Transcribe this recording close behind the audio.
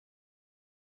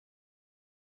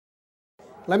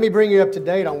Let me bring you up to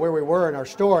date on where we were in our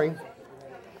story.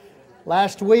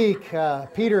 Last week,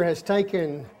 Peter has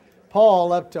taken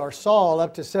Saul up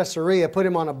to Caesarea, put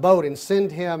him on a boat, and sent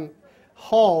him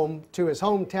home to his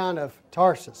hometown of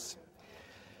Tarsus.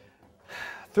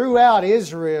 Throughout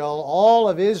Israel, all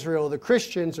of Israel, the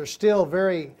Christians are still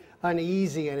very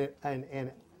uneasy and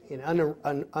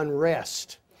in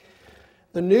unrest.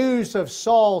 The news of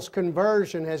Saul's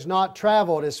conversion has not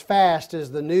traveled as fast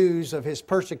as the news of his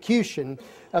persecution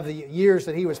of the years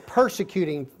that he was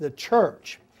persecuting the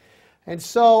church. And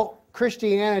so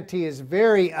Christianity is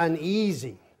very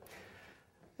uneasy.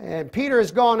 And Peter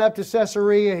has gone up to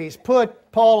Caesarea. He's put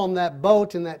Paul on that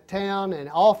boat in that town, and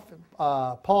off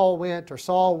Saul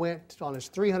went on his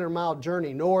 300-mile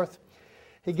journey north.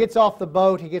 He gets off the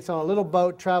boat, he gets on a little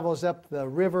boat, travels up the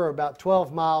river about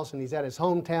 12 miles, and he's at his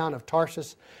hometown of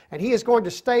Tarsus. And he is going to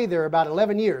stay there about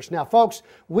 11 years. Now, folks,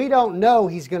 we don't know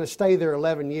he's going to stay there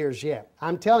 11 years yet.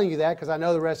 I'm telling you that because I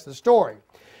know the rest of the story.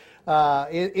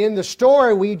 In the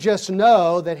story, we just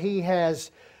know that he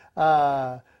has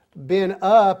been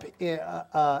up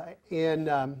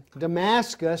in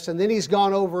Damascus, and then he's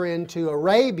gone over into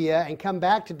Arabia and come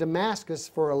back to Damascus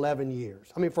for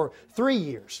 3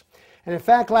 years. And in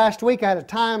fact, last week I had a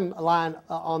timeline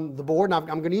on the board, and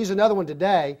I'm going to use another one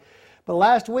today. But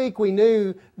last week we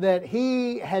knew that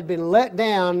he had been let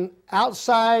down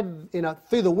outside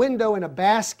through the window in a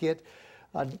basket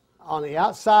on the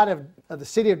outside of the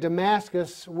city of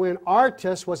Damascus when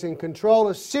Artus was in control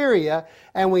of Syria.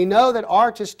 And we know that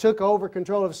Artus took over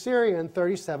control of Syria in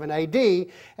 37 AD.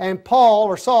 And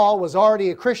Saul was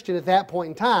already a Christian at that point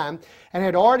in time and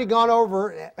had already gone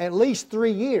over at least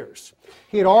 3 years.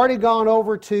 He had already gone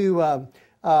over to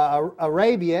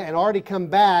Arabia and already come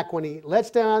back when he lets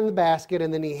down the basket,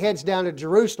 and then he heads down to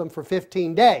Jerusalem for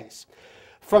 15 days.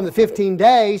 From the 15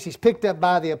 days, he's picked up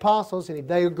by the apostles, and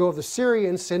they go of the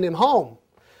Syrians, send him home.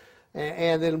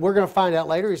 And then we're going to find out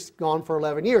later he's gone for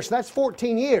 11 years. So that's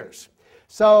 14 years.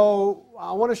 So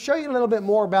I want to show you a little bit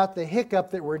more about the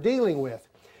hiccup that we're dealing with.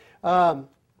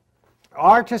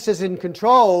 Artus is in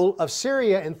control of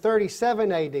Syria in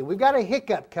 37 AD. We've got a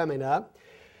hiccup coming up.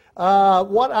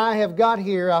 What I have got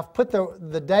here, I've put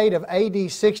the date of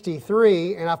AD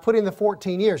 63, and I've put in the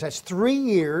 14 years. That's 3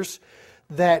 years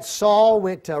that Saul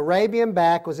went to Arabia and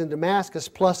back, was in Damascus,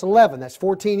 plus 11. That's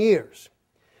 14 years.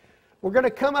 We're going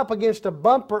to come up against a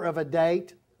bumper of a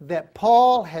date that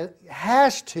Paul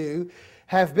has to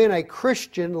have been a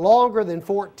Christian longer than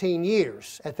 14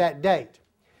 years at that date.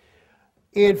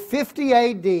 In 50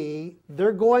 AD,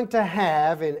 they're going to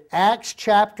have in Acts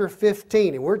chapter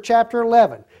 15, and we're chapter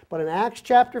 11, but in Acts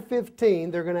chapter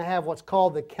 15, they're going to have what's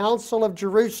called the Council of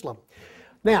Jerusalem.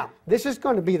 Now, this is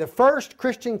going to be the first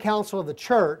Christian council of the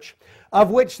church,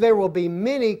 of which there will be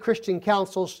many Christian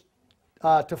councils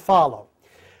to follow.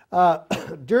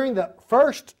 During the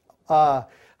first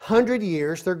 100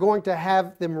 years, they're going to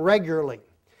have them regularly.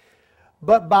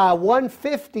 But by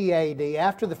 150 AD,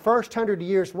 after the first 100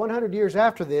 years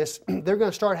after this, they're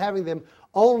going to start having them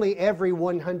only every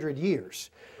 100 years.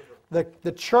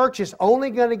 The church is only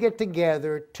going to get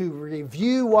together to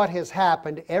review what has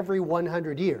happened every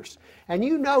 100 years. And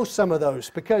you know some of those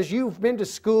because you've been to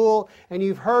school and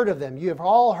you've heard of them. You've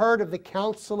all heard of the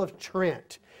Council of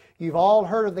Trent. You've all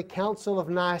heard of the Council of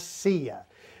Nicaea.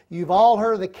 You've all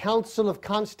heard of the Council of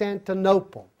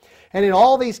Constantinople. And in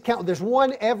all these there's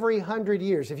one every 100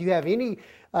 years. If you have any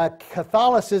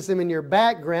Catholicism in your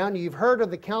background, you've heard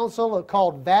of the council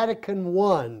called Vatican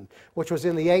I, which was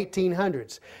in the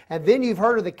 1800s. And then you've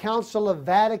heard of the Council of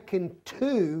Vatican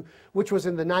II, which was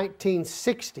in the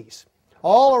 1960s.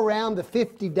 All around the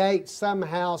 50 dates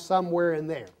somehow, somewhere in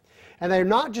there. And they're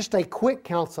not just a quick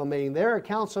council meeting. They're a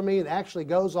council meeting that actually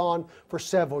goes on for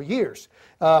several years.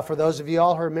 For those of you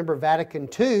all who remember Vatican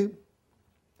II,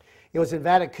 it was in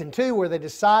Vatican II where they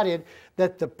decided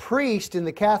that the priest in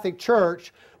the Catholic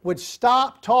Church would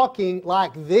stop talking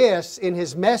like this in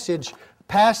his message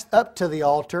passed up to the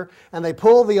altar, and they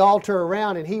pulled the altar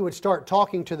around and he would start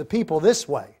talking to the people this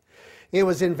way. It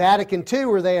was in Vatican II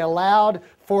where they allowed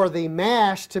for the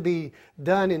Mass to be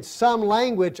done in some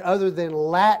language other than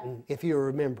Latin, if you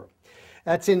remember.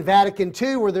 That's in Vatican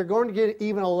II where they're going to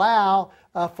even allow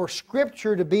for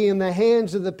Scripture to be in the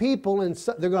hands of the people, and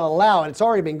they're going to allow, and it's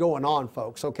already been going on,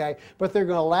 folks, okay? But they're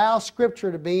going to allow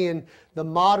Scripture to be in the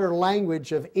modern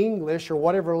language of English or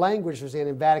whatever language was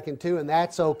in Vatican II, and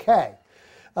that's okay.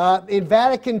 In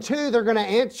Vatican II, they're going to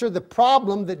answer the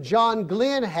problem that John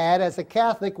Glenn had as a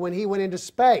Catholic when he went into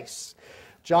space.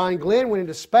 John Glenn went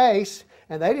into space,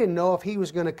 and they didn't know if he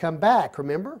was going to come back,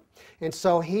 remember? And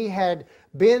so he had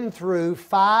been through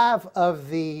 5 of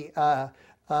the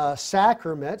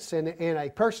sacraments, and a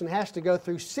person has to go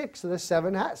through 6 of the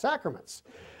 7 sacraments.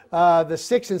 The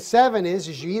 6 and 7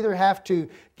 is you either have to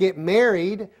get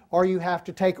married or you have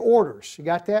to take orders. You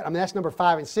got that? I mean, that's number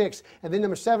 5 and 6. And then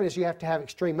number 7 is you have to have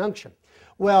extreme unction.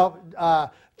 Well,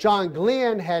 John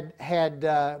Glenn had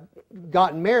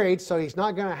gotten married, so he's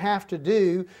not going to have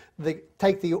to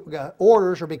take the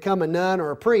orders or become a nun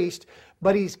or a priest,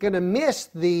 but he's going to miss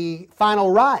the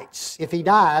final rites if he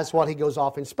dies while he goes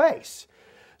off in space.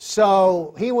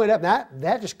 So he went up, and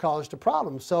that just caused a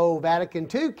problem. So Vatican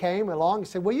II came along and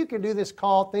said, well, you can do this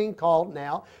thing called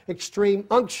now extreme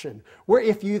unction, where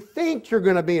if you think you're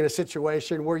going to be in a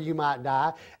situation where you might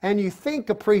die, and you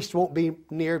think a priest won't be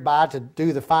nearby to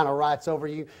do the final rites over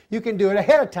you, you can do it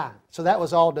ahead of time. So that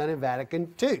was all done in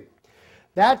Vatican II.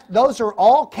 Those are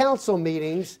all council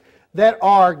meetings that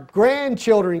are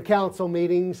grandchildren council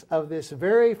meetings of this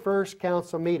very first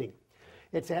council meeting.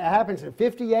 It happens in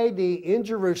 50 AD in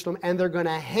Jerusalem, and they're going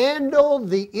to handle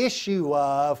the issue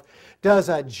of, does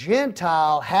a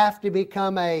Gentile have to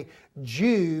become a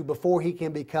Jew before he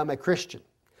can become a Christian?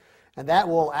 And that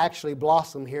will actually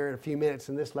blossom here in a few minutes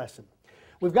in this lesson.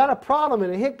 We've got a problem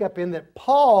and a hiccup in that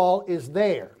Paul is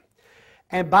there.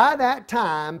 And by that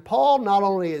time, Paul not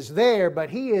only is there, but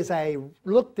he is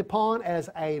looked upon as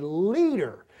a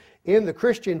leader in the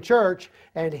Christian church,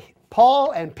 and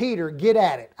Paul and Peter get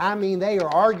at it. I mean, they are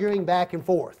arguing back and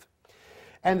forth.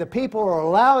 And the people are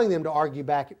allowing them to argue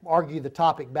the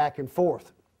topic back and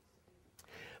forth.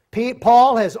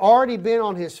 Paul has already been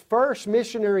on his first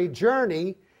missionary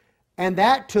journey, and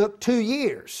that took 2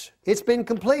 years. It's been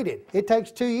completed. It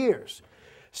takes 2 years.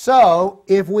 So,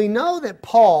 if we know that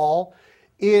Paul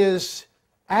is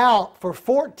out for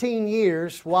 14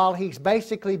 years while he's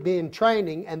basically been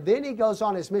training, and then he goes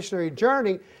on his missionary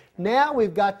journey, now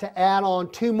we've got to add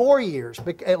on 2 more years,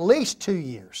 at least 2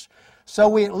 years. So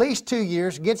we at least 2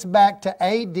 years gets back to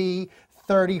AD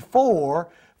 34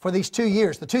 for these 2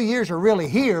 years. The 2 years are really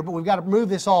here, but we've got to move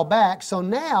this all back. So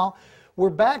now we're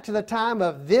back to the time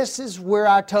of, this is where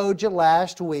I told you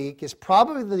last week, is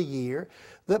probably the year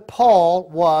that Paul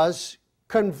was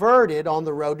converted on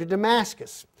the road to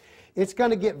Damascus. It's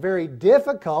going to get very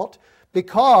difficult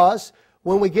because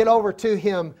when we get over to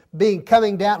him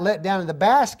let down in the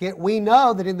basket, we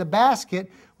know that in the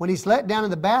basket, when he's let down in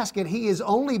the basket, he has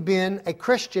only been a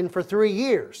Christian for 3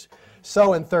 years.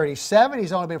 So in 37,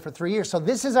 he's only been for 3 years. So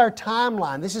this is our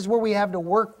timeline. This is where we have to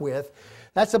work with.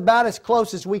 That's about as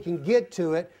close as we can get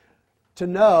to it to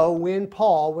know when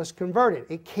Paul was converted.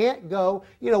 It can't go,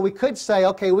 we could say,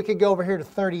 okay, we could go over here to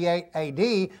 38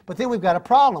 AD, but then we've got a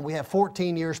problem. We have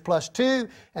 14 years plus 2,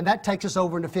 and that takes us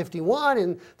over into 51,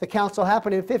 and the council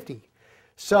happened in 50.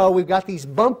 So we've got these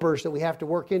bumpers that we have to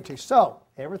work into. So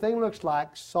everything looks like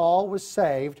Saul was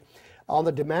saved on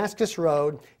the Damascus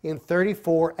Road in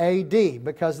 34 AD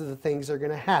because of the things that are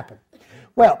going to happen.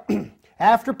 Well,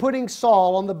 after putting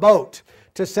Saul on the boat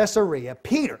to Caesarea,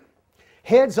 Peter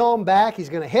heads on back. He's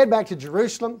going to head back to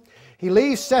Jerusalem. He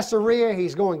leaves Caesarea.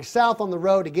 He's going south on the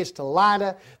road. He gets to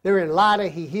Lydda. There in Lydda,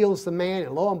 he heals the man,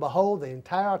 and lo and behold, the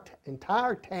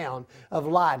entire town of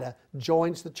Lydda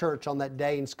joins the church on that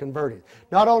day and is converted.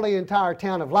 Not only the entire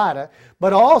town of Lydda,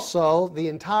 but also the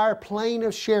entire plain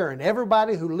of Sharon.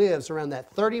 Everybody who lives around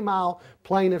that 30-mile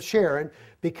plain of Sharon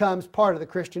becomes part of the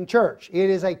Christian church. It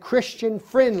is a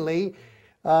Christian-friendly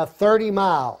 30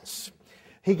 miles.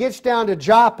 He gets down to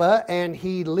Joppa, and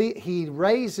he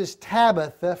raises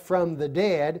Tabitha from the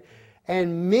dead,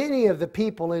 and many of the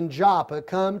people in Joppa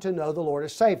come to know the Lord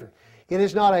as Savior. It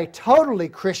is not a totally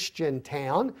Christian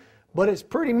town, but it's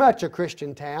pretty much a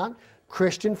Christian town,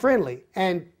 Christian-friendly.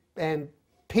 And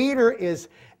Peter is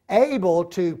able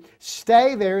to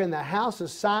stay there in the house of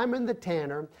Simon the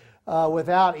tanner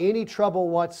without any trouble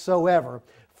whatsoever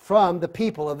from the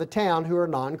people of the town who are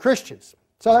non-Christians.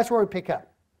 So that's where we pick up.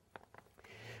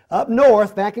 Up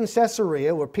north, back in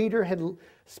Caesarea, where Peter had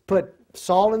put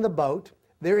Saul in the boat,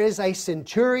 there is a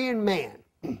centurion man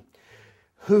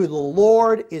who the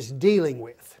Lord is dealing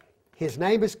with. His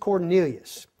name is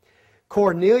Cornelius.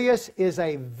 Cornelius is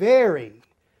a very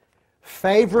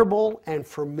favorable and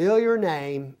familiar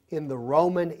name in the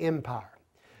Roman Empire.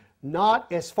 Not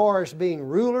as far as being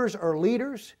rulers or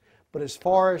leaders, but as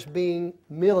far as being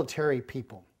military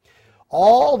people.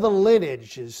 All the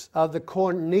lineages of the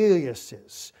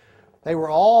Corneliuses, they were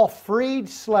all freed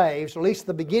slaves, or at least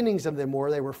the beginnings of them were.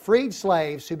 They were freed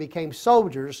slaves who became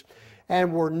soldiers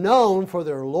and were known for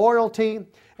their loyalty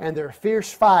and their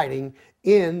fierce fighting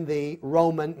in the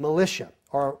Roman militia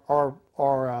or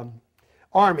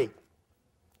army.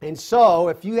 And so,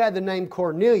 if you had the name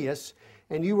Cornelius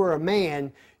and you were a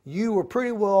man, you were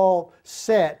pretty well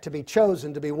set to be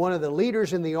chosen to be one of the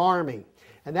leaders in the army.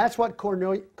 And that's what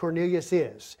Cornelius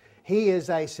is. He is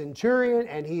a centurion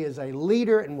and he is a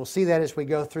leader, and we'll see that as we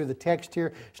go through the text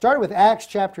here. Starting with Acts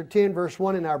chapter 10, verse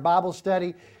 1 in our Bible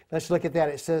study. Let's look at that.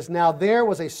 It says, "Now there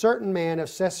was a certain man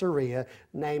of Caesarea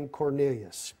named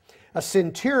Cornelius, a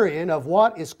centurion of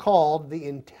what is called the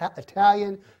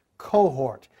Italian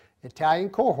cohort." Italian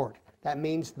cohort. That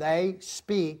means they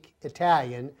speak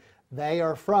Italian. They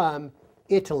are from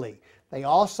Italy. They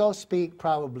also speak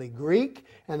probably Greek,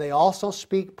 and they also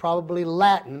speak probably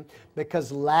Latin,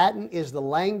 because Latin is the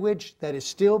language that is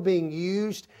still being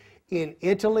used in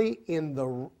Italy in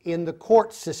the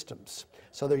court systems.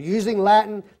 So they're using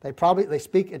Latin. They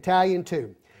speak Italian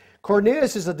too.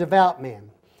 Cornelius is a devout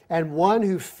man, and one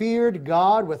who feared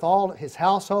God with all his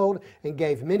household, and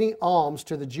gave many alms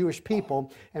to the Jewish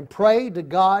people, and prayed to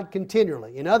God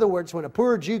continually. In other words, when a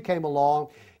poor Jew came along,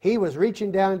 he was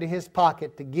reaching down into his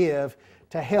pocket to give,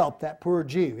 to help that poor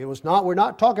Jew. We're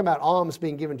not talking about alms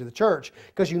being given to the church,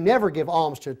 because you never give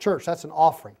alms to a church. That's an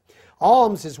offering.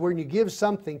 Alms is when you give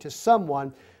something to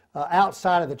someone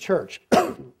outside of the church.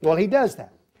 Well, he does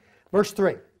that. Verse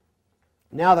 3.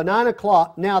 Now the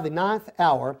ninth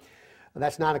hour,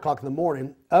 that's 9 o'clock in the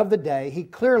morning of the day, he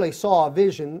clearly saw a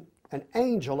vision, an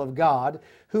angel of God,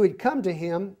 who had come to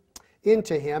him,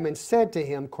 into him, and said to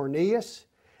him, "Cornelius."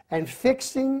 And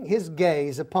fixing his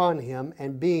gaze upon him,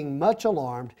 and being much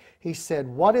alarmed, he said,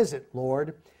 "What is it,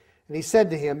 Lord?" And he said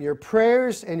to him, "Your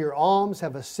prayers and your alms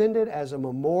have ascended as a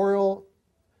memorial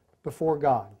before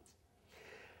God.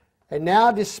 And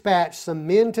now dispatch some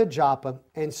men to Joppa,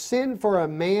 and send for a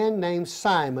man named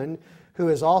Simon, who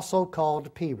is also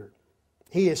called Peter.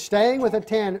 He is staying with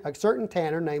a certain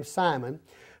tanner named Simon,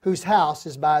 whose house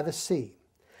is by the sea."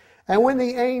 And when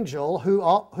the angel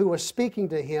who was speaking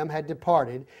to him had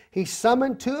departed, he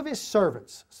summoned 2 of his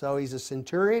servants. So he's a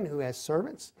centurion who has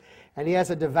servants. And he has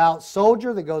a devout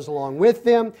soldier that goes along with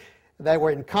them. They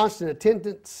were in constant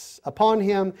attendance upon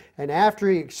him. And after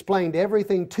he explained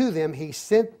everything to them, he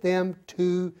sent them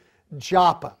to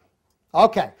Joppa.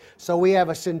 Okay, so we have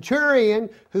a centurion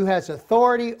who has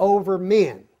authority over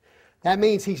men. That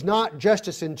means he's not just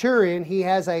a centurion. He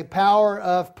has a power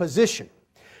of position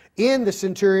in the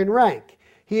centurion rank.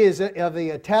 He is of the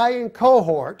Italian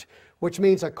cohort, which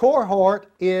means a cohort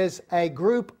is a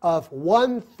group of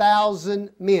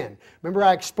 1,000 men. Remember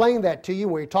I explained that to you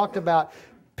when we talked about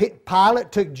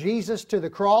Pilate took Jesus to the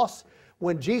cross.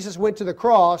 When Jesus went to the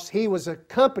cross, he was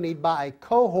accompanied by a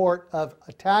cohort of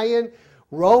Italian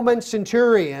Roman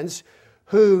centurions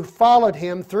who followed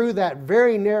him through that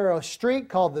very narrow street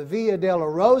called the Via della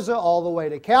Rosa all the way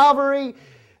to Calvary.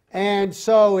 And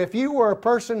so if you were a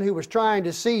person who was trying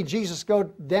to see Jesus go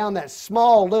down that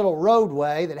small little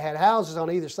roadway that had houses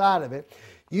on either side of it,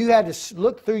 you had to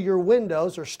look through your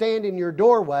windows or stand in your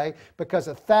doorway, because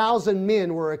 1,000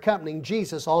 men were accompanying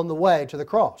Jesus on the way to the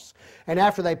cross. And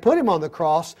after they put him on the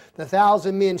cross, the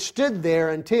 1,000 men stood there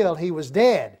until he was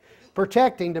dead,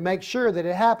 protecting to make sure that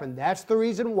it happened. That's the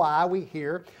reason why we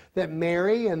hear that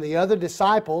Mary and the other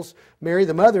disciples, Mary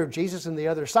the mother of Jesus and the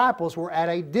other disciples, were at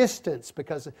a distance,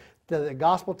 because the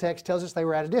gospel text tells us they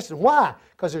were at a distance. Why?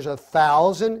 Because there's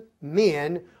 1,000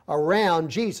 men around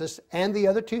Jesus and the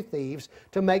other 2 thieves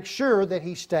to make sure that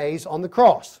he stays on the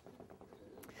cross.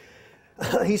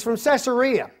 He's from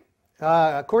Caesarea.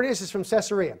 Cornelius is from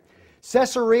Caesarea.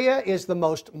 Caesarea is the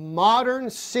most modern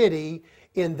city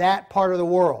in that part of the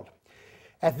world.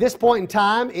 At this point in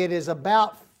time, it is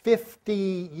about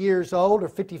 50 years old or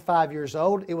 55 years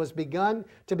old. It was begun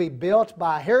to be built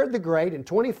by Herod the Great in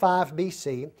 25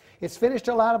 BC. It's finished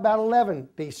about 11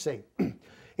 BC.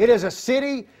 It is a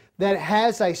city that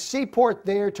has a seaport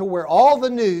there to where all the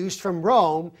news from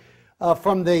Rome,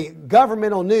 from the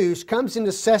governmental news, comes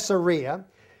into Caesarea,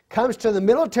 comes to the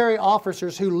military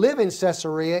officers who live in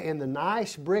Caesarea in the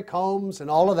nice brick homes and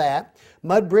all of that,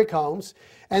 mud brick homes.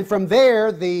 And from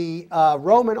there, the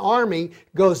Roman army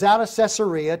goes out of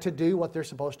Caesarea to do what they're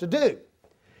supposed to do.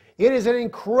 It is an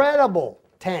incredible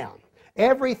town.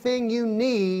 Everything you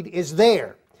need is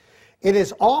there. It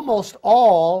is almost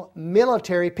all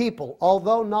military people,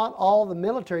 although not all the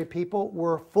military people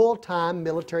were full-time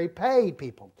military paid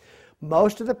people.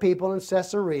 Most of the people in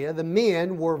Caesarea, the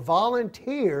men, were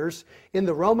volunteers in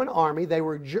the Roman army. They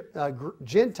were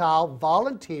Gentile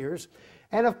volunteers.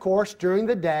 And of course, during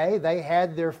the day, they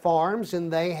had their farms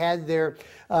and they had their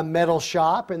metal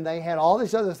shop and they had all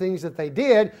these other things that they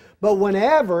did. But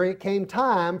whenever it came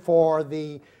time for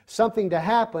something to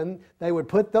happen, they would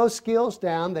put those skills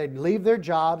down, they'd leave their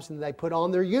jobs, and they put on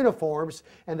their uniforms,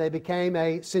 and they became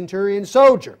a centurion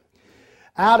soldier.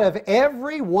 Out of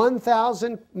every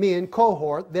 1,000 men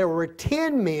cohort, there were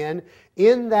 10 men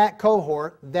in that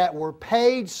cohort that were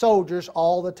paid soldiers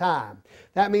all the time.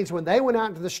 That means when they went out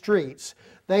into the streets,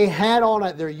 they had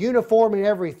on their uniform and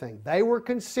everything. They were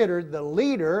considered the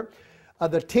leader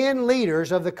of the 10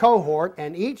 leaders of the cohort,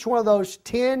 and each one of those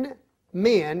 10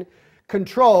 men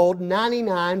controlled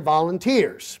 99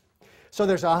 volunteers. So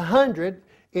there's 100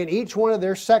 in each one of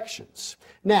their sections.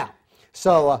 Now,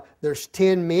 so there's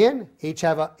 10 men, each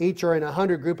are in a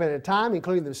 100 group at a time,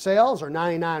 including themselves, or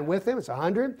 99 with them, it's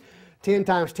 100. 10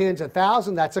 times 10 is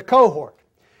 1,000, that's a cohort.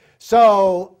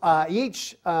 So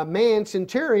each man,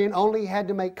 centurion, only had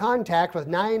to make contact with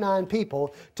 99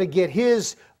 people to get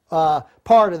his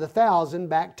part of the 1,000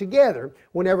 back together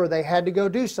whenever they had to go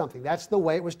do something. That's the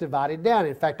way it was divided down.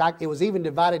 In fact, it was even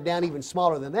divided down even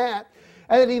smaller than that.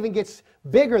 And it even gets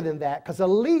bigger than that, because a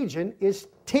legion is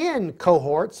 10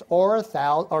 cohorts or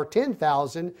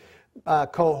 10,000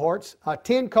 cohorts.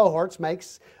 10 cohorts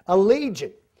makes a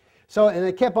legion. So, and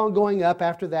it kept on going up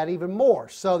after that even more.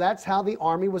 So that's how the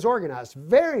army was organized,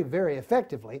 very, very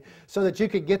effectively, so that you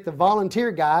could get the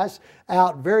volunteer guys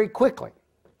out very quickly.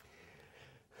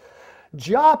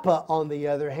 Joppa, on the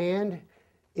other hand,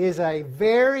 is a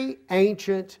very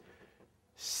ancient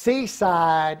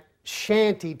seaside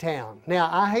shanty town. Now,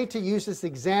 I hate to use this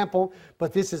example,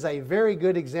 but this is a very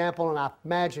good example, and I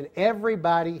imagine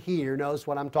everybody here knows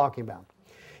what I'm talking about.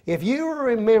 If you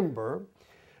remember,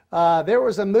 there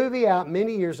was a movie out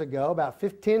many years ago, about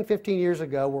 15 years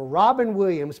ago, where Robin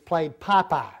Williams played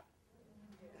Popeye.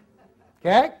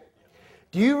 Okay?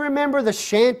 Do you remember the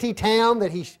shanty town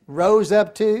that he rose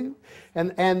up to?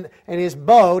 And his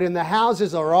boat, and the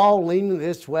houses are all leaning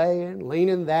this way and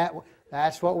leaning that way.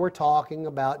 That's what we're talking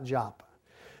about Joppa.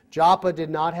 Joppa did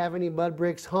not have any mud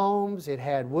bricks homes. It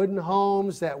had wooden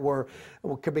homes that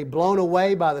could be blown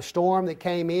away by the storm that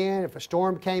came in. If a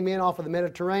storm came in off of the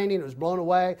Mediterranean, it was blown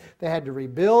away. They had to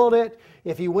rebuild it.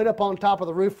 If you went up on top of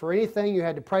the roof for anything, you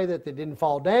had to pray that it didn't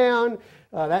fall down.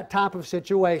 That type of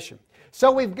situation. So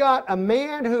we've got a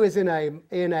man who is in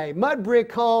a mud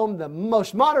brick home, the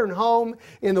most modern home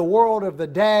in the world of the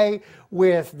day,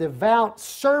 with devout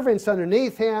servants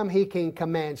underneath him. He can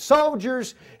command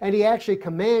soldiers, and he actually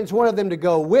commands one of them to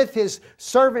go with his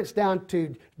servants down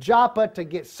to Joppa to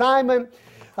get Simon.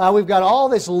 We've got all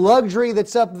this luxury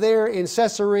that's up there in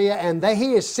Caesarea, and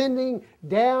he is sending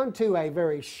down to a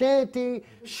very shanty,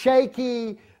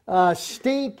 shaky,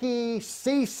 stinky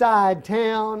seaside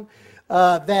town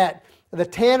that the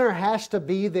tanner has to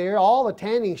be there. All the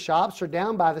tanning shops are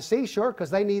down by the seashore because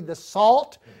they need the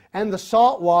salt and the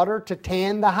salt water to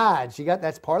tan the hides.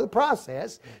 That's part of the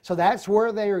process. So that's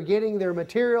where they are getting their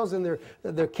materials and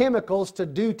their chemicals to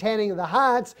do tanning of the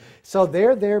hides. So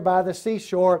they're there by the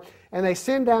seashore, and they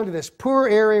send down to this poor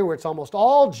area where it's almost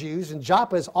all Jews, and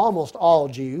Joppa is almost all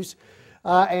Jews,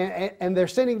 and they're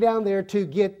sending down there to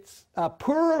get a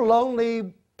poor,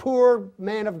 lonely, poor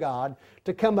man of God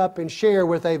to come up and share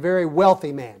with a very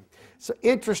wealthy man. It's an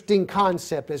interesting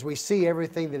concept as we see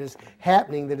everything that is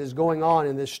happening, that is going on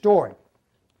in this story.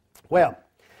 Well,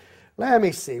 let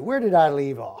me see. Where did I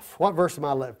leave off? What verse am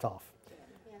I left off?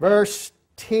 Yeah. Verse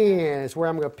 10 is where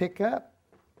I'm going to pick up.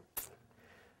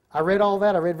 I read all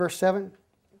that. I read verse 7.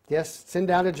 Yes, send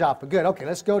down to Joppa. Good. Okay,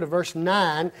 let's go to verse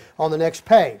 9 on the next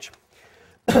page.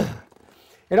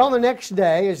 And on the next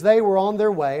day, as they were on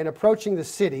their way and approaching the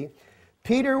city,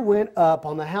 Peter went up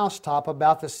on the housetop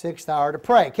about the 6th hour to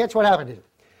pray. Catch what happened to him.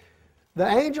 The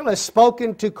angel has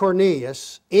spoken to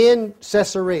Cornelius in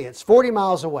Caesarea. It's 40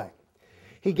 miles away.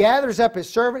 He gathers up his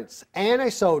servants and a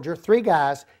soldier, 3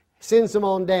 guys, sends them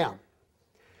on down.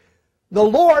 The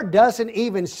Lord doesn't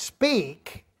even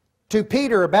speak to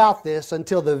Peter about this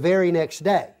until the very next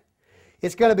day.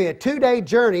 It's going to be a 2-day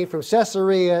journey from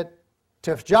Caesarea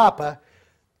to Joppa,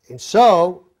 and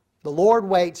so the Lord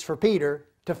waits for Peter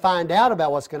to find out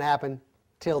about what's going to happen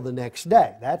till the next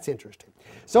day. That's interesting.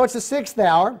 So it's the 6th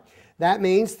hour. That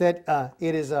means that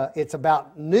it's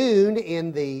about noon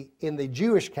in the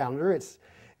Jewish calendar.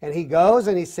 And he goes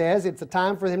and he says it's a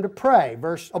time for him to pray.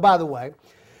 By the way,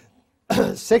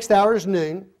 6th hour is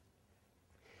noon.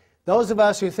 Those of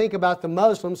us who think about the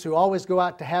Muslims who always go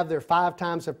out to have their 5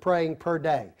 times of praying per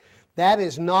day, that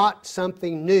is not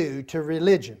something new to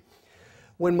religion.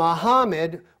 When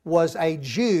Muhammad was a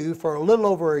Jew for a little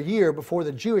over a year before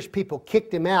the Jewish people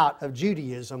kicked him out of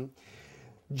Judaism,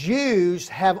 Jews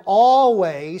have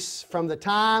always, from the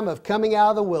time of coming out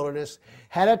of the wilderness,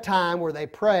 had a time where they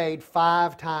prayed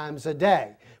 5 times a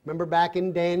day. Remember back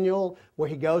in Daniel where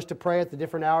he goes to pray at the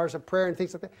different hours of prayer and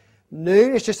things like that?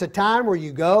 Noon is just a time where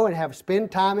you go and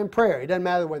spend time in prayer. It doesn't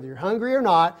matter whether you're hungry or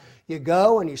not, you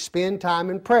go and you spend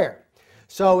time in prayer.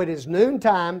 So it is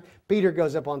noontime. Peter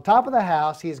goes up on top of the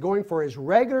house. He is going for his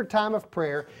regular time of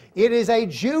prayer. It is a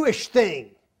Jewish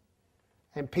thing.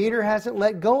 And Peter hasn't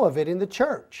let go of it in the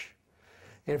church.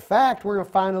 In fact, we're going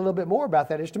to find a little bit more about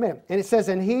that in just a minute. And it says,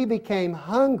 and he became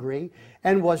hungry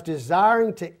and was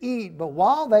desiring to eat, but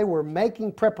while they were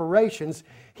making preparations,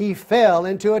 he fell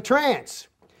into a trance.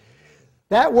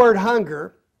 That word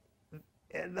hunger,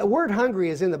 the word hungry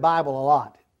is in the Bible a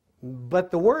lot. But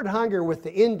the word hunger with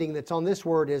the ending that's on this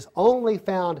word is only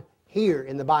found here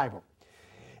in the Bible.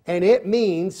 And it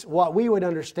means what we would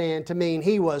understand to mean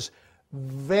he was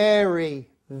very,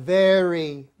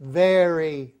 very,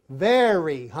 very,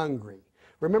 very hungry.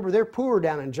 Remember, they're poor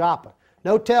down in Joppa.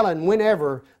 No telling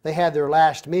whenever they had their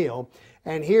last meal.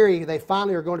 And here they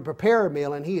finally are going to prepare a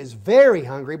meal, and he is very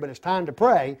hungry, but it's time to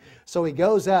pray. So he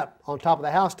goes up on top of the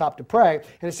housetop to pray.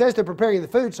 And it says they're preparing the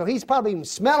food, so he's probably even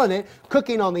smelling it,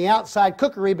 cooking on the outside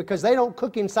cookery, because they don't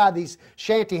cook inside these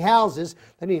shanty houses.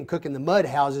 They didn't even cook in the mud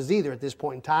houses either at this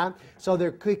point in time. So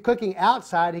they're cooking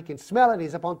outside. He can smell it.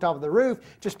 He's up on top of the roof.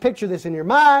 Just picture this in your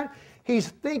mind. He's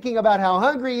thinking about how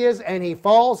hungry he is, and he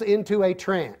falls into a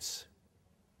trance.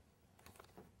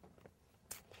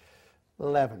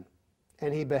 11.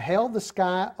 And he beheld the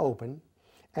sky open,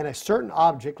 and a certain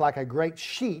object like a great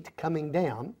sheet coming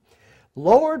down,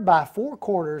 lowered by four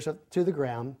corners to the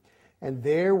ground, and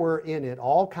there were in it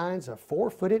all kinds of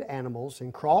four-footed animals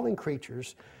and crawling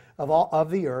creatures of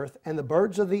the earth and the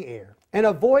birds of the air. And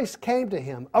a voice came to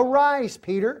him, Arise,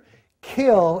 Peter,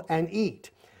 kill and eat.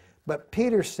 But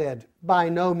Peter said, By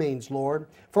no means, Lord,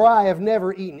 for I have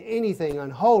never eaten anything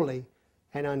unholy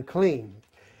and unclean.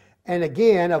 And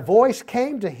again, a voice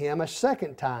came to him a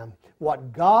second time,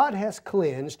 What God has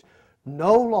cleansed,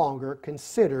 no longer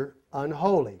consider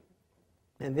unholy.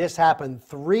 And this happened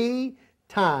 3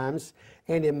 times,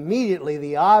 and immediately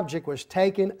the object was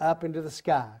taken up into the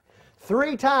sky.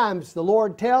 3 times the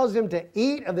Lord tells him to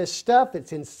eat of this stuff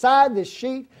that's inside this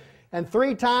sheet, and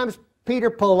 3 times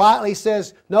Peter politely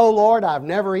says, No, Lord, I've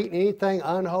never eaten anything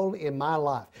unholy in my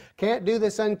life. Can't do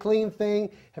this unclean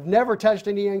thing. Have never touched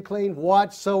any unclean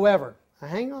whatsoever. Now,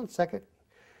 hang on a second.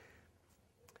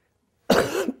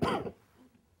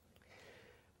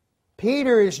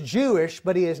 Peter is Jewish,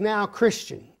 but he is now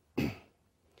Christian.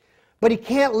 But he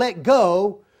can't let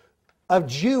go of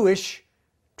Jewish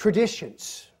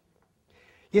traditions.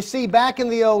 You see, back in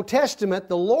the Old Testament,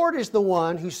 the Lord is the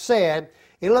one who said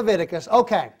in Leviticus,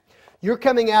 okay, you're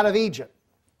coming out of Egypt.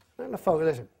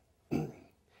 Listen,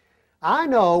 I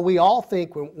know we all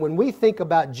think, when we think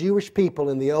about Jewish people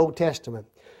in the Old Testament,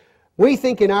 we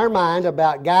think in our mind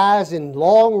about guys in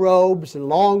long robes and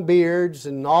long beards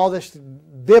and all this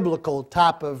biblical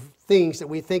type of things that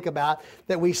we think about,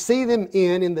 that we see them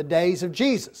in the days of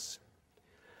Jesus.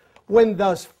 When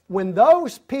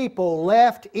those people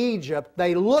left Egypt,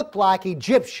 they looked like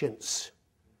Egyptians.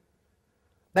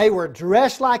 They were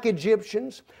dressed like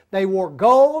Egyptians. They wore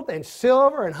gold and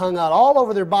silver and hung out all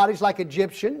over their bodies like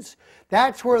Egyptians.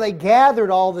 That's where they gathered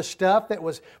all the stuff that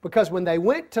was, because when they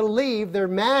went to leave, their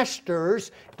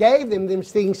masters gave them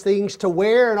these things to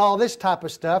wear and all this type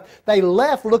of stuff. They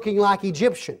left looking like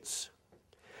Egyptians.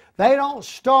 They don't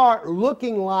start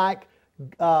looking like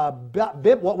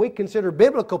what we consider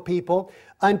biblical people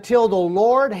until the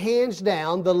Lord hands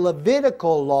down the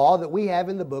Levitical law that we have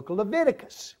in the book of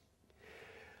Leviticus.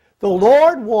 The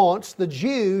Lord wants the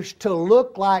Jews to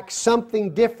look like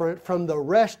something different from the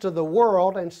rest of the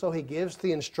world, and so He gives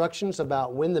the instructions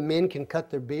about when the men can cut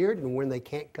their beard and when they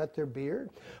can't cut their beard,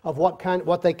 of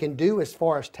what they can do as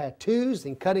far as tattoos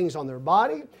and cuttings on their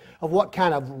body, of what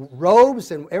kind of robes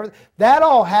and everything. That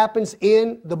all happens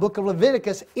in the book of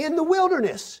Leviticus in the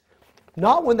wilderness,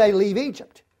 not when they leave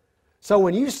Egypt. So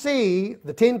when you see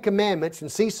the 10 Commandments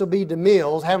and Cecil B.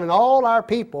 DeMille's having all our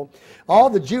people, all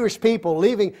the Jewish people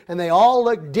leaving, and they all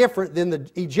look different than the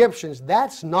Egyptians,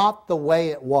 that's not the way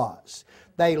it was.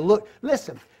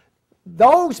 Listen,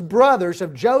 those brothers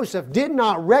of Joseph did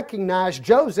not recognize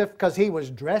Joseph because he was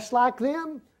dressed like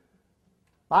them,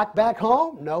 like back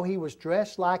home. No, he was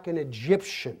dressed like an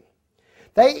Egyptian.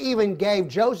 They even gave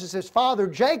Joseph's father,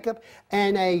 Jacob,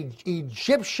 an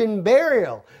Egyptian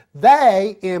burial.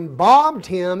 They embalmed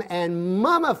him and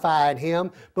mummified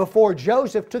him before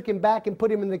Joseph took him back and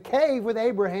put him in the cave with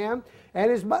Abraham and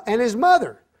his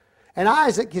mother. And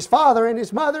Isaac, his father, and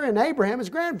his mother, and Abraham, his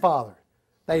grandfather.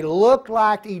 They looked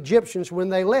like Egyptians when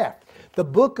they left. The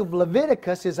book of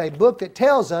Leviticus is a book that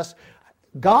tells us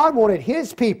God wanted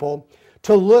His people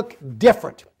to look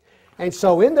different. And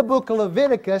so in the book of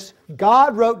Leviticus,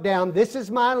 God wrote down, this is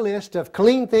my list of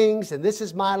clean things and this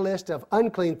is my list of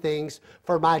unclean things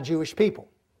for my Jewish people.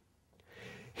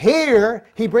 Here,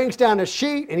 he brings down a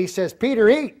sheet and he says, Peter,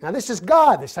 eat. Now, this is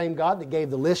God, the same God that gave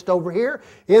the list over here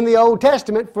in the Old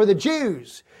Testament for the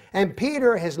Jews. And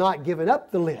Peter has not given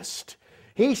up the list.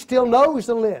 He still knows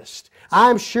the list.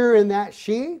 I'm sure in that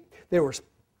sheet there was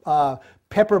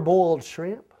pepper-boiled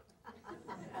shrimp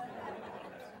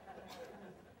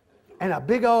and a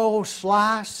big old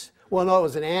slice. Well, no, it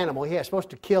was an animal. He was supposed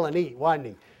to kill and eat, wasn't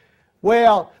he?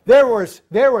 Well, there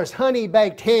was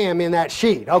honey-baked ham in that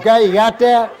sheet, okay? You got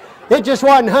that? It just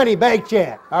wasn't honey-baked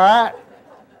yet, all right?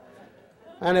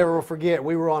 I never will forget,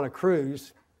 we were on a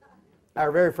cruise,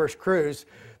 our very first cruise.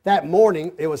 That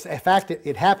morning, in fact,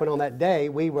 it happened on that day.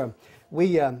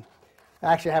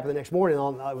 Actually happened the next morning.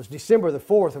 It was December the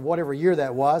 4th of whatever year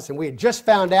that was, and we had just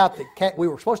found out that we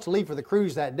were supposed to leave for the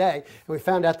cruise that day, and we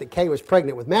found out that Kay was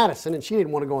pregnant with Madison, and she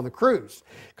didn't want to go on the cruise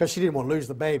because she didn't want to lose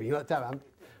the baby. You know,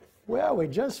 well, we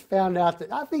just found out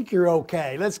that I think you're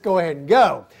okay. Let's go ahead and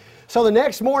go. So the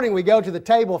next morning we go to the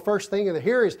table. First thing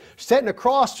here is sitting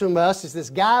across from us is this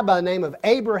guy by the name of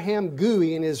Abraham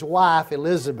Gooey and his wife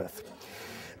Elizabeth.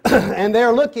 And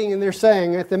they're looking and they're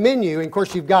saying at the menu, and of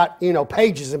course you've got,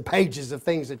 pages and pages of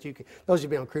things that you can, those of you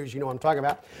been on cruise, you know what I'm talking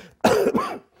about.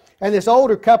 And this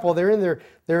older couple,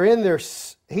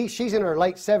 she's in her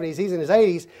late 70s, he's in his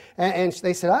 80s, and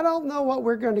they said, I don't know what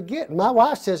we're going to get. And my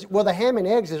wife says, well, the ham and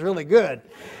eggs is really good.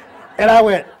 And I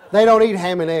went, they don't eat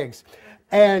ham and eggs.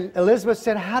 And Elizabeth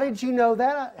said, how did you know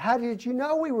that? How did you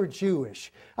know we were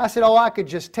Jewish? I said, oh, I could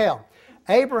just tell.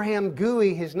 Abraham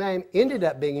Gooey, his name ended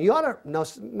up being, you ought to know,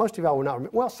 most of y'all will not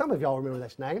remember, well, some of y'all remember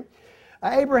this name.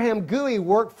 Abraham Gooey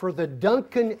worked for the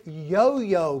Duncan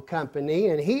Yo-Yo Company,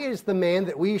 and he is the man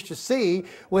that we used to see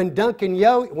when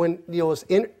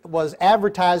was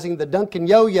advertising the Duncan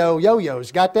Yo-Yo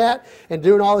yo-yos. Got that? And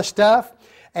doing all this stuff.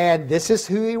 And this is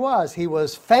who he was. He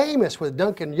was famous with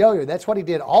Duncan Yo-Yo. That's what he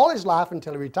did all his life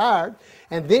until he retired.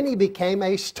 And then he became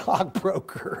a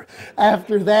stockbroker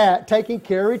after that, taking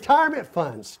care of retirement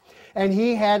funds. And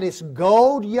he had this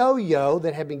gold yo-yo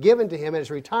that had been given to him at his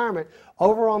retirement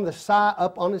over on the side,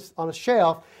 up on a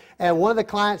shelf. And one of the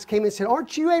clients came in and said,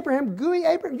 aren't you Abraham Gooey?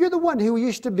 Abraham, you're the one who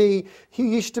used to be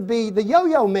the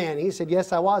yo-yo man. He said,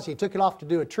 yes, I was. He took it off to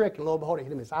do a trick, and lo and behold, it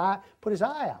hit him in his eye, put his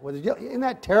eye out. Isn't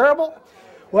that terrible?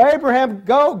 Well, Abraham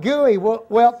Gooey,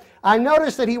 well, I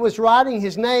noticed that he was writing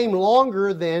his name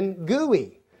longer than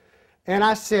Gooey. And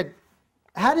I said,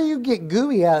 how do you get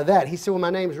Gooey out of that? He said, well, my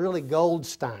name is really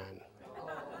Goldstein.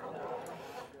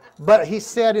 But he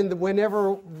said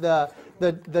whenever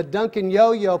the Duncan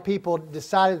Yo-Yo people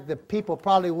decided that people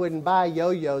probably wouldn't buy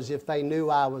yo-yos if they knew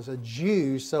I was a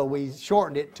Jew, so we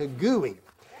shortened it to Gooey.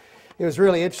 It was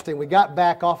really interesting. We got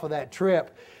back off of that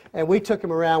trip, and we took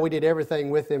him around. We did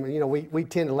everything with him. We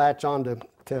tend to latch on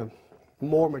to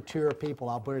more mature people,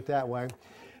 I'll put it that way.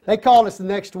 They called us the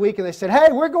next week and they said,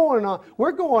 hey, we're going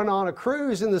on a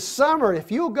cruise in the summer.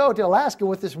 If you'll go to Alaska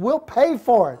with us, we'll pay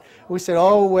for it. We said,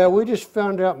 oh, well, we just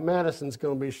found out Madison's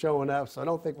going to be showing up, so I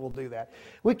don't think we'll do that.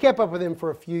 We kept up with them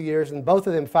for a few years, and both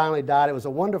of them finally died. It was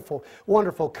a wonderful,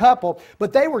 wonderful couple,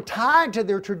 but they were tied to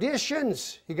their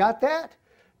traditions. You got that?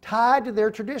 Tied to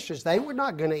their traditions. They were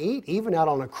not going to eat, even out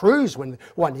on a cruise when there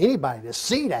wasn't anybody to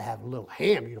see to have a little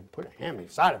ham. You don't put a ham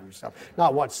inside of yourself.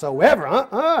 Not whatsoever.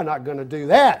 Not going to do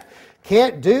that.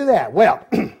 Can't do that. Well,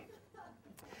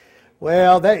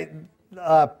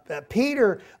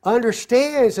 Peter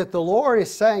understands that the Lord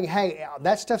is saying, hey,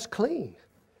 that stuff's clean.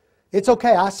 It's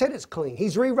okay. I said it's clean.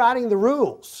 He's rewriting the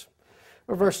rules.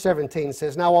 Verse 17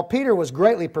 says, now while Peter was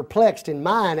greatly perplexed in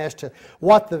mind as to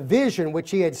what the vision which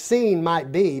he had seen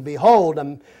might be, behold,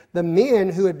 the men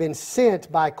who had been sent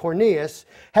by Cornelius,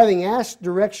 having asked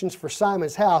directions for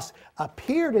Simon's house,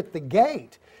 appeared at the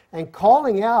gate, and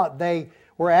calling out, they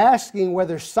were asking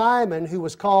whether Simon, who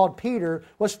was called Peter,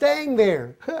 was staying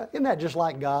there. Isn't that just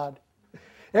like God?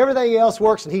 Everything else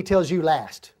works and he tells you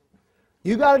last.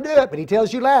 You got to do it, but he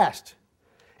tells you last.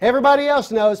 Everybody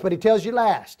else knows, but he tells you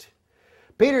last.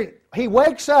 Peter, he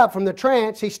wakes up from the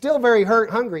trance. He's still very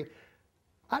hungry.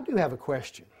 I do have a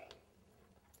question.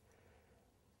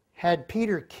 Had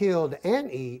Peter killed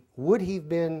and eat, would he have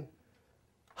been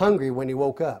hungry when he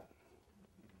woke up?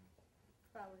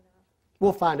 Probably not.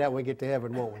 We'll find out when we get to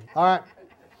heaven, won't we? All right.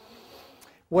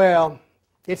 Well,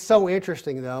 it's so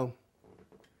interesting, though.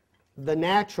 The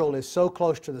natural is so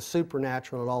close to the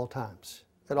supernatural at all times.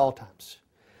 At all times.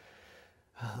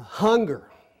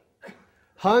 Hunger.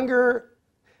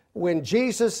 When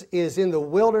Jesus is in the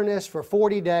wilderness for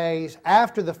 40 days,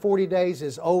 after the 40 days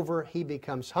is over, he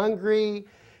becomes hungry,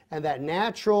 and that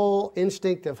natural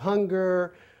instinct of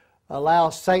hunger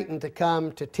allows Satan to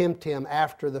come to tempt him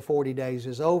after the 40 days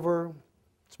is over.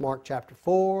 It's Mark chapter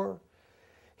 4.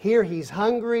 Here he's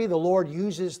hungry. The Lord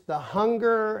uses the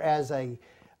hunger as a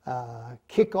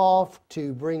kickoff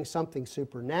to bring something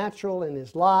supernatural in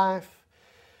his life.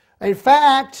 In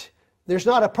fact, there's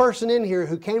not a person in here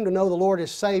who came to know the Lord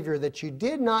as Savior that you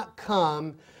did not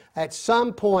come at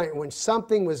some point when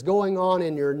something was going on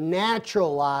in your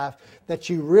natural life that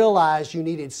you realized you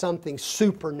needed something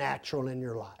supernatural in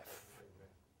your life.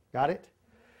 Got it?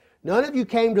 None of you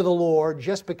came to the Lord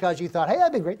just because you thought, hey,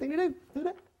 that'd be a great thing to do. Do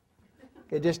that.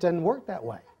 It just doesn't work that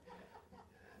way.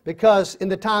 Because in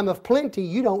the time of plenty,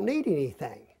 you don't need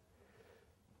anything.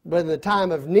 But in the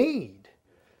time of need,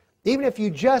 even if you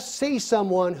just see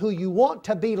someone who you want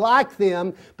to be like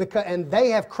them and they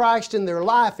have Christ in their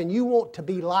life and you want to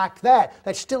be like that,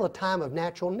 that's still a time of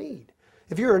natural need.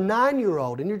 If you're a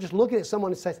 9-year-old and you're just looking at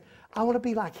someone and says, I want to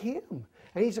be like him,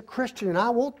 and he's a Christian and I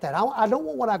want that. I don't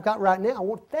want what I've got right now. I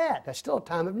want that. That's still a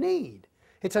time of need.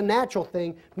 It's a natural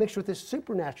thing mixed with this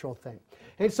supernatural thing.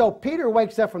 And so Peter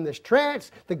wakes up from this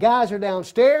trance. The guys are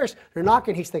downstairs. They're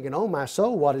knocking. He's thinking, oh my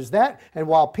soul, what is that? And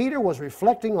while Peter was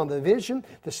reflecting on the vision,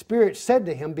 the Spirit said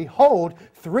to him, behold,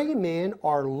 3 men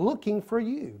are looking for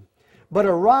you. But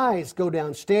arise, go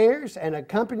downstairs, and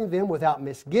accompany them without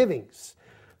misgivings,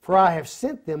 for I have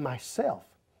sent them myself.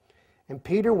 And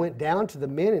Peter went down to the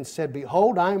men and said,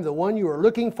 behold, I am the one you are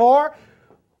looking for.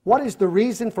 What is the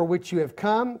reason for which you have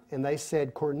come? And they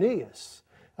said, Cornelius,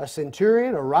 a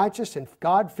centurion, a righteous and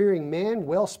God-fearing man,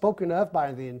 well spoken of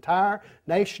by the entire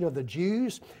nation of the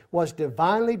Jews, was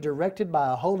divinely directed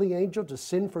by a holy angel to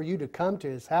send for you to come to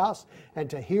his house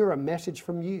and to hear a message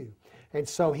from you. And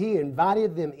so he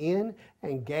invited them in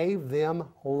and gave them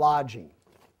lodging.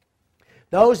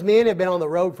 Those men have been on the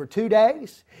road for 2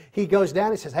 days. He goes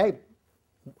down and says, hey,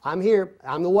 I'm here.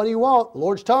 I'm the one you want. The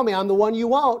Lord's told me I'm the one you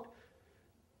want.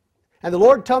 And the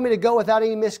Lord told me to go without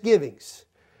any misgivings.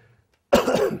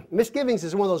 Misgivings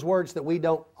is one of those words that we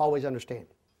don't always understand,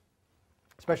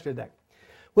 especially today.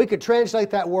 We could translate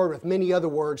that word with many other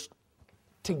words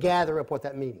to gather up what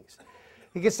that means.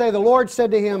 You could say the Lord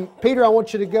said to him, Peter, I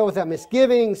want you to go without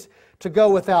misgivings, to go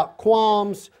without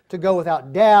qualms, to go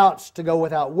without doubts, to go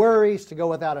without worries, to go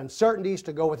without uncertainties,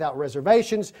 to go without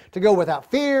reservations, to go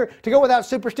without fear, to go without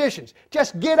superstitions.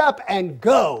 Just get up and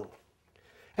go.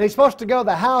 And he's supposed to go to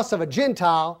the house of a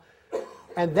Gentile,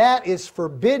 and that is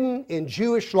forbidden in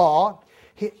Jewish law.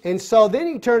 And so then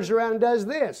he turns around and does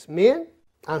this. Men,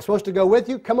 I'm supposed to go with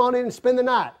you. Come on in and spend the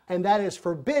night. And that is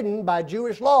forbidden by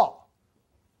Jewish law.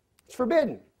 It's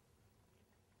forbidden.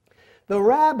 The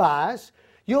rabbis,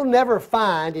 you'll never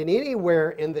find in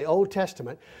anywhere in the Old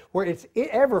Testament where it's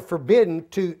ever forbidden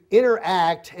to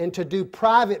interact and to do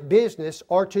private business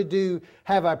or to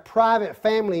have a private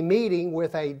family meeting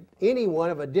with anyone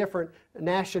of a different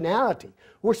nationality.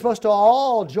 We're supposed to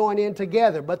all join in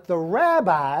together. But the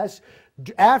rabbis,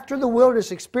 after the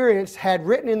wilderness experience, had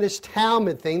written in this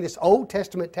Talmud thing, this Old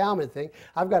Testament Talmud thing.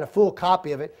 I've got a full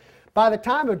copy of it. By the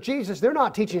time of Jesus, they're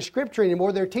not teaching Scripture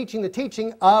anymore. They're teaching the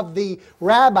teaching of the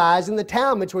rabbis in the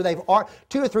Talmuds, where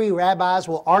 2 or 3 rabbis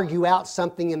will argue out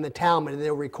something in the Talmud, and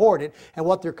they'll record it, and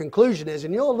what their conclusion is.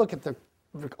 And you'll look at the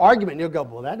argument, and you'll go,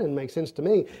 well, that doesn't make sense to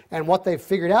me. And what they've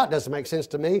figured out doesn't make sense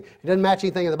to me. It doesn't match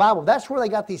anything in the Bible. That's where they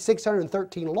got these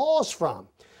 613 laws from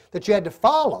that you had to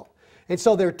follow. And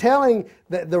so they're telling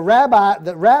that the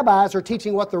rabbis are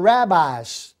teaching what the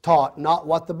rabbis taught, not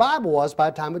what the Bible was by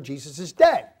the time of Jesus'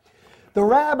 day. The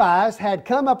rabbis had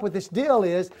come up with this deal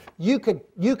is you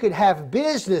could have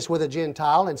business with a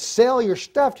Gentile and sell your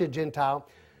stuff to a Gentile,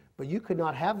 but you could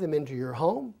not have them into your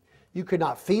home. You could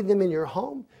not feed them in your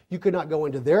home. You could not go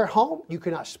into their home. You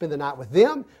could not spend the night with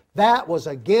them. That was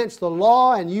against the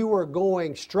law, and you were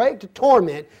going straight to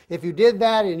torment if you did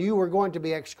that, and you were going to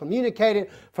be excommunicated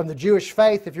from the Jewish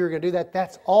faith if you were going to do that.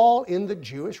 That's all in the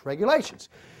Jewish regulations.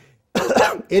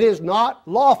 It is not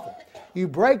lawful. You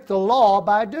break the law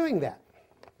by doing that.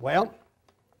 Well,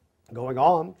 going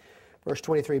on, verse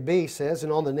 23b says,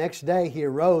 and on the next day he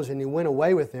arose and he went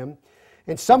away with them,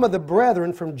 and some of the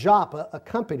brethren from Joppa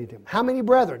accompanied him. How many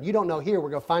brethren? You don't know here.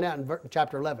 We're going to find out in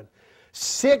chapter 11.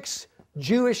 6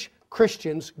 Jewish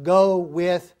Christians go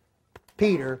with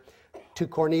Peter to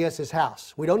Cornelius'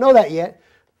 house. We don't know that yet,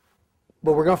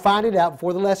 but we're going to find it out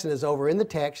before the lesson is over in the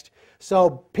text.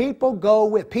 So people go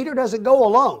with. Peter doesn't go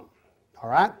alone.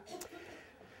 All right?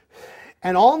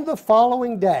 And on the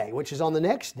following day, which is on the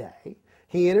next day,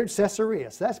 he entered Caesarea.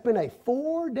 So that's been a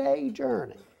 4-day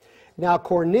journey. Now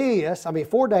 4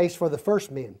 days for the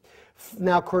first men.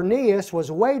 Now Cornelius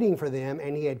was waiting for them,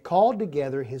 and he had called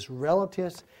together his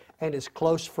relatives and his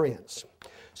close friends.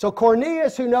 So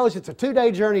Cornelius, who knows it's a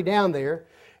 2-day journey down there,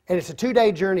 and it's a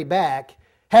 2-day journey back,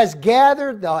 has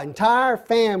gathered the entire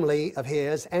family of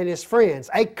his and his friends.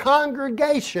 A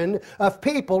congregation of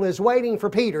people is waiting for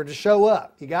Peter to show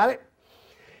up. You got it?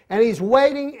 And he's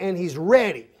waiting and he's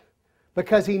ready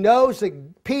because he knows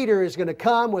that Peter is going to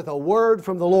come with a word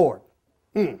from the Lord.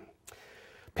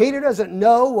 Peter doesn't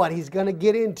know what he's going to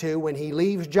get into when he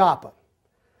leaves Joppa,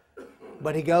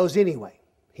 but he goes anyway.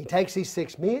 He takes these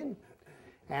 6 men,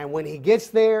 and when he gets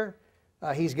there,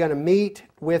 he's going to meet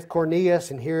with Cornelius,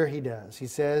 and here he does. He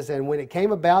says, "And when it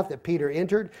came about that Peter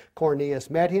entered, Cornelius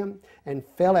met him and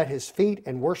fell at his feet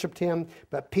and worshipped him.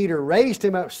 But Peter raised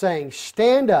him up, saying,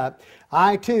 'Stand up,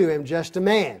 I too am just a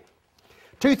man.'"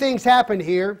 2 things happened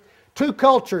here. 2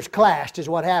 cultures clashed is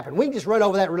what happened. We can just run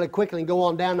over that really quickly and go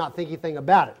on down, not think anything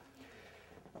about it.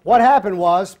 What happened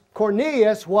was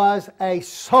Cornelius was a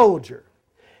soldier,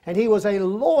 and he was a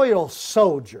loyal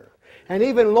soldier. And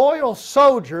even loyal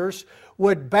soldiers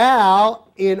would bow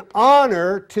in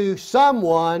honor to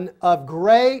someone of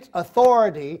great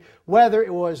authority, whether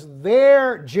it was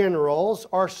their generals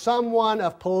or someone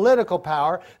of political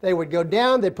power. They would go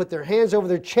down, they'd put their hands over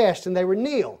their chest, and they would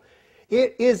kneel.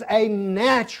 It is a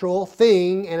natural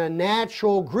thing and a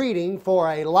natural greeting for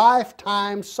a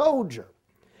lifetime soldier.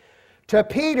 To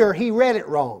Peter, he read it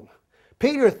wrong.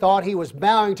 Peter thought he was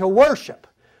bowing to worship.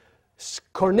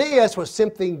 Cornelius was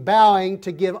simply bowing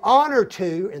to give honor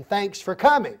to and thanks for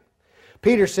coming.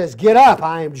 Peter says, "Get up,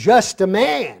 I am just a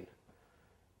man."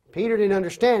 Peter didn't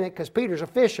understand it because Peter's a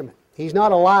fisherman. He's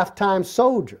not a lifetime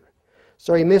soldier.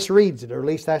 So he misreads it, or at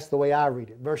least that's the way I read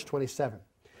it. Verse 27.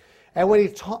 "And when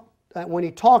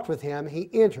he talked with him, he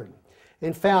entered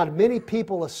and found many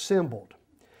people assembled.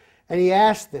 And he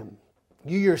asked them,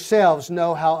 'You yourselves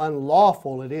know how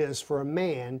unlawful it is for a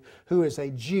man who is a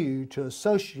Jew to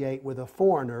associate with a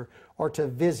foreigner or to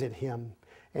visit him.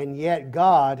 And yet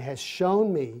God has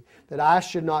shown me that I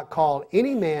should not call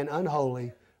any man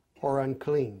unholy or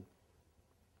unclean.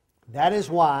 That is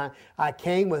why I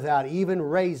came without even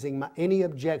raising any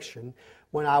objection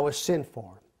when I was sent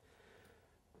for.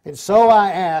 And so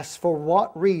I asked, for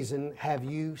what reason have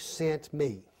you sent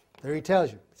me?'" There he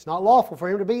tells you. It's not lawful for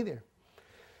him to be there.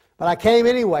 "But I came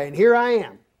anyway, and here I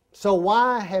am. So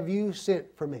why have you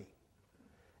sent for me?"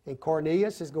 And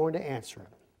Cornelius is going to answer him.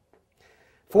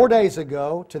 4 days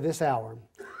ago to this hour,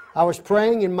 I was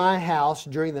praying in my house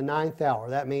during the 9th hour.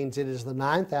 That means it is the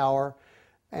 9th hour,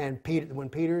 and when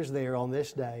Peter is there on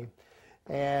this day.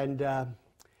 And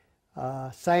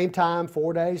same time,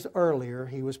 4 days earlier,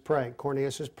 he was praying.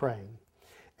 Cornelius was praying.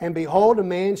 "And behold, a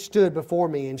man stood before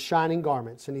me in shining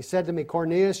garments. And he said to me,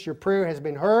 'Cornelius, your prayer has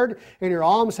been heard, and your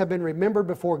alms have been remembered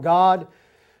before God.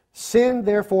 Send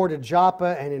therefore to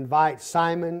Joppa and invite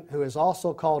Simon, who is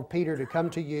also called Peter, to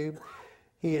come to you.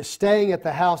 He is staying at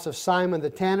the house of Simon the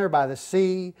tanner by the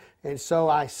sea. And so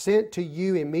I sent to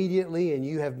you immediately, and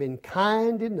you have been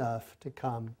kind enough to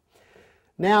come.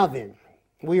 Now then,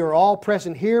 we are all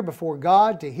present here before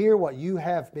God to hear what you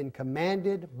have been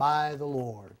commanded by the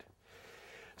Lord.'"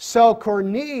 So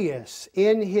Cornelius,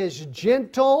 in his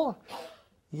gentle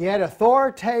yet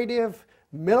authoritative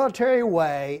military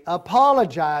way,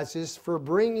 apologizes for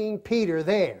bringing Peter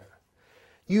there.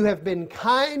 "You have been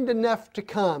kind enough to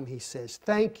come," he says.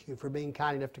 "Thank you for being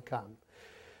kind enough to come.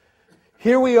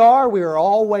 Here we are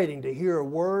all waiting to hear a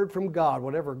word from God,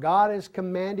 whatever God has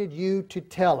commanded you to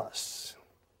tell us."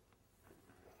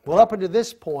 Well, up until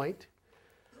this point,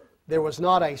 there was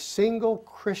not a single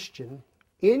Christian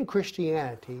in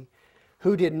Christianity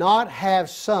who did not have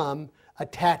some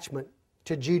attachment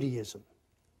to Judaism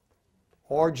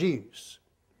or Jews.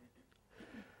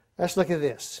 Let's look at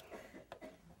this.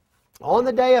 On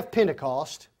the day of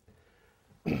Pentecost,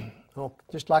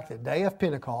 just like the day of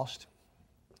Pentecost,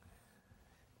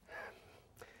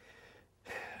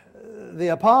 the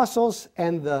apostles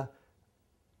and the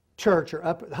church are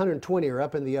up, 120 are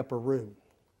up in the upper room.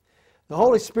 The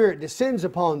Holy Spirit descends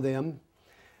upon them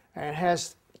and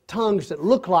has tongues that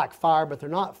look like fire, but they're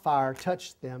not fire,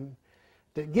 touch them,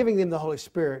 giving them the Holy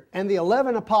Spirit. And the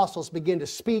 11 apostles begin to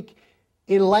speak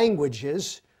in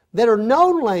languages that are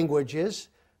known languages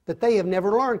that they have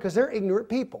never learned because they're ignorant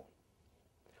people.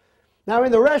 Now,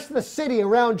 in the rest of the city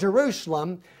around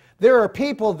Jerusalem, there are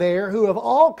people there who have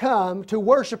all come to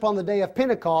worship on the day of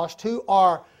Pentecost who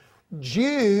are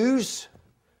Jews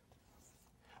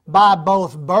by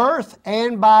both birth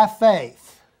and by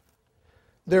faith.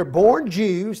 They're born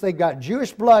Jews, they've got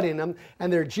Jewish blood in them,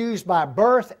 and they're Jews by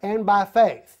birth and by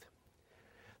faith.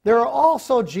 There are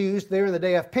also Jews there in the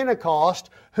day of Pentecost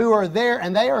who are there,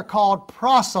 and they are called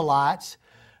proselytes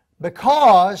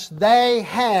because they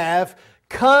have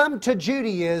come to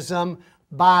Judaism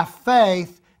by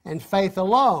faith and faith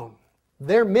alone.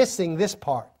 They're missing this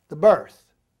part, the birth.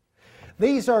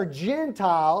 These are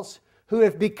Gentiles who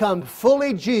have become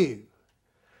fully Jew.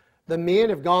 The men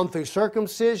have gone through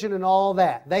circumcision and all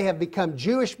that. They have become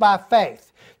Jewish by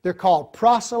faith. They're called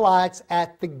proselytes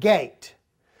at the gate.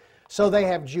 So they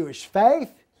have Jewish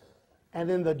faith, and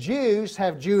then the Jews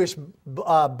have Jewish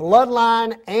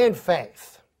bloodline and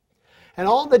faith. And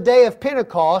on the day of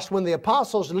Pentecost, when the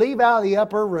apostles leave out of the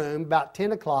upper room about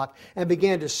 10 o'clock and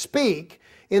began to speak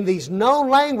in these known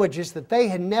languages that they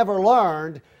had never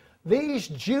learned, these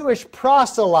Jewish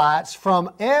proselytes from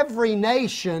every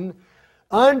nation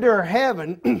under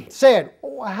heaven said,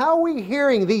 oh, how are we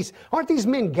hearing these? Aren't these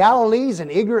men Galileans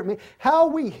and ignorant men? How are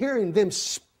we hearing them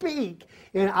speak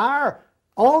in our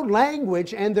own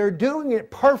language, and they're doing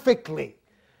it perfectly?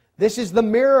 This is the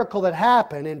miracle that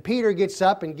happened, and Peter gets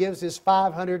up and gives his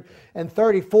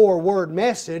 534-word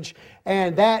message,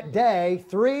 and that day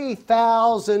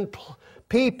 3,000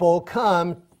 people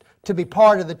come to be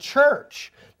part of the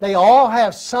church. They all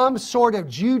have some sort of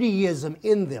Judaism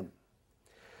in them.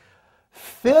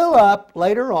 Philip,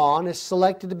 later on, is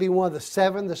selected to be one of the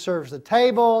 7 that serves the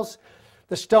tables.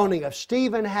 The stoning of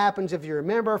Stephen happens, if you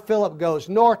remember. Philip goes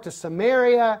north to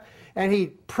Samaria, and he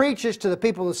preaches to the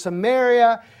people of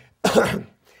Samaria.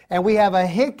 And we have a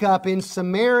hiccup in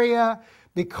Samaria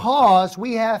because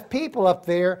we have people up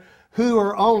there who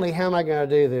are only, how am I going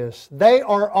to do this? They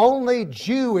are only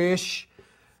Jewish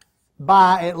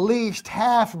by at least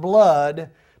half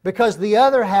blood, because the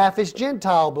other half is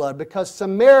Gentile blood, because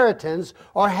Samaritans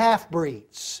are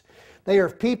half-breeds. They are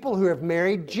people who have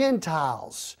married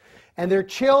Gentiles, and their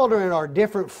children are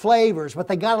different flavors, but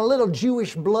they got a little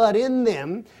Jewish blood in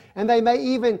them, and they may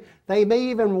even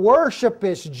worship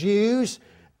as Jews,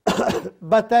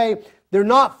 but they're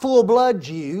not full-blood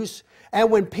Jews. And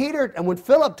when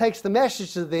Philip takes the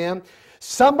message to them,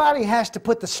 somebody has to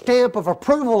put the stamp of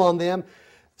approval on them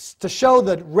to show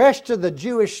the rest of the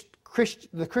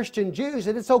Christian Jews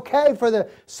that it's okay for the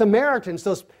Samaritans,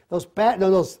 those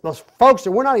folks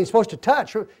that we're not even supposed to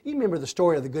touch. You remember the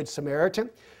story of the Good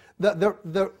Samaritan?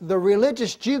 The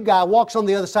religious Jew guy walks on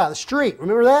the other side of the street.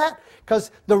 Remember that? Because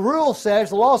the law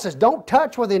says, don't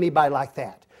touch with anybody like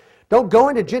that. Don't go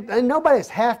into and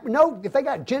nobody's if they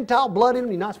got Gentile blood in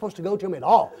them, you're not supposed to go to them at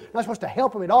all. You're not supposed to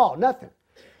help them at all. Nothing.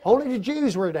 Only the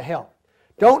Jews were to help.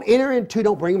 Don't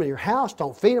bring them in your house.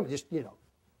 Don't feed them. Just,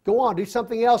 go on, do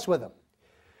something else with them.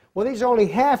 Well, these are only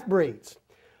half-breeds.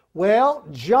 Well,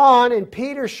 John and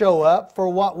Peter show up for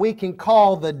what we can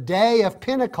call the day of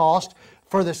Pentecost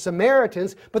for the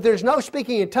Samaritans, but there's no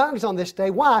speaking in tongues on this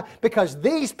day. Why? Because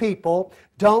these people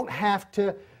don't have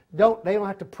to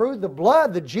prove the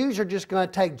blood. The Jews are just going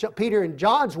to take Peter and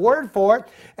John's word for it,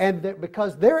 and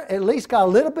because they're at least got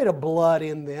a little bit of blood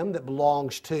in them that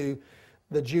belongs to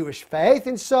the Jewish faith,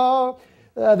 and so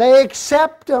they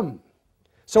accept them.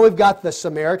 So we've got the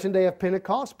Samaritan day of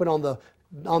Pentecost, but on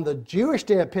the Jewish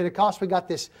day of Pentecost, we got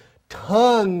this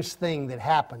tongues thing that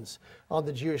happens on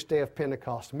the Jewish day of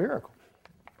Pentecost. A miracle.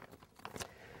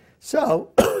 So,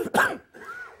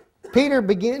 Peter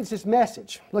begins his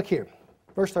message. Look here,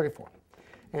 verse 34.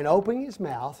 And opening his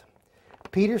mouth,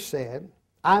 Peter said,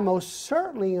 I most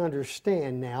certainly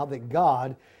understand now that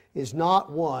God is not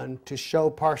one to show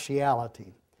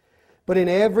partiality. But in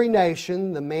every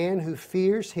nation, the man who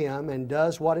fears him and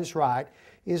does what is right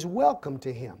is welcome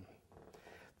to him.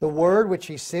 The word which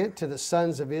he sent to the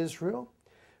sons of Israel,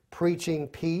 preaching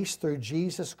peace through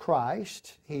Jesus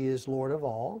Christ, he is Lord of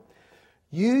all.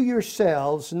 You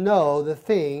yourselves know the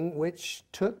thing which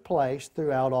took place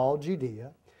throughout all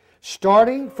Judea,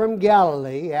 starting from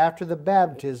Galilee after the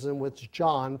baptism which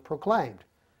John proclaimed.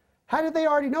 How did they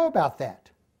already know about that?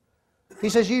 He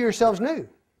says, you yourselves knew.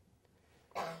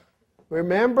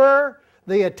 Remember,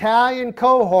 the Italian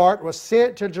cohort was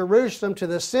sent to Jerusalem to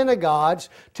the synagogues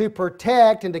to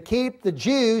protect and to keep the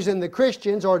Jews and the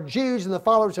Christians, or Jews and the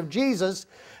followers of Jesus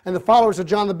and the followers of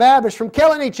John the Baptist, from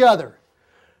killing each other.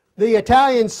 The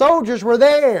Italian soldiers were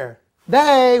there.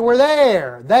 They were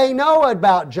there. They know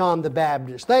about John the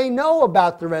Baptist. They know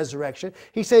about the resurrection.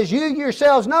 He says, you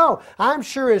yourselves know. I'm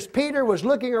sure as Peter was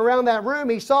looking around that room,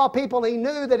 he saw people he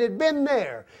knew that had been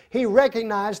there. He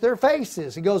recognized their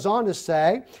faces. He goes on to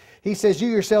say, he says, you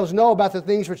yourselves know about the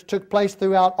things which took place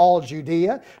throughout all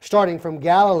Judea, starting from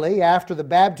Galilee after the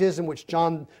baptism which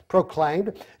John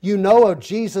proclaimed. You know of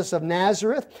Jesus of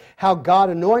Nazareth, how God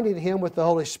anointed him with the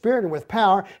Holy Spirit and with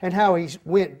power, and how he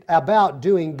went about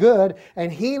doing good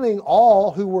and healing all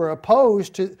who were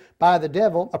oppressed by the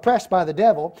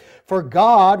devil, for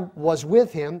God was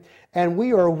with him. And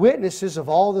we are witnesses of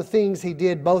all the things he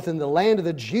did both in the land of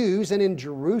the Jews and in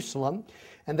Jerusalem.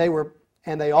 And they were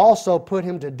and they also put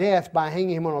him to death by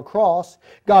hanging him on a cross.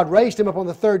 God raised him up on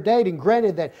the third day and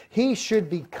granted that he should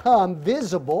become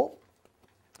visible,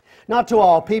 not to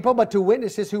all people, but to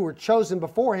witnesses who were chosen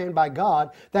beforehand by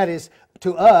God, that is,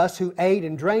 to us who ate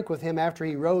and drank with him after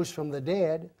he rose from the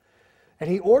dead. And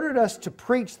he ordered us to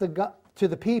preach to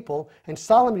the people and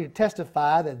solemnly to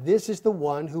testify that this is the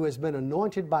one who has been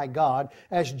anointed by God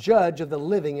as judge of the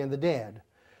living and the dead.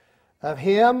 Of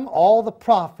him all the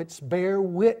prophets bear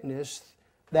witness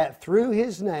that through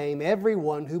his name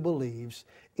everyone who believes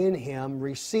in him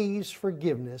receives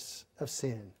forgiveness of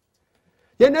sin.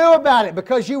 You knew about it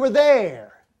because you were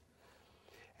there.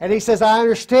 And he says, I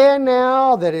understand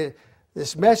now that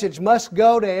this message must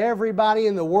go to everybody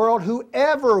in the world.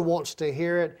 Whoever wants to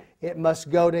hear it, it must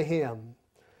go to him.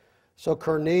 So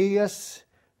Cornelius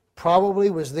probably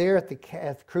was there at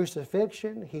the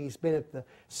crucifixion. He's been at the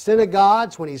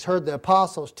synagogues when he's heard the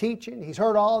apostles teaching. He's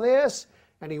heard all this,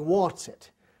 and he wants it.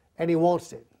 And he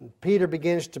wants it. And Peter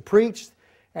begins to preach,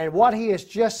 and what he has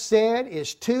just said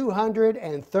is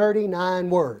 239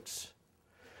 words.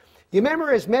 You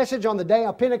remember his message on the day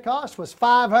of Pentecost was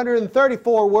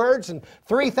 534 words, and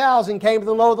 3,000 came to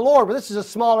the Lord of the Lord. But this is a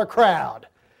smaller crowd.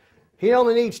 He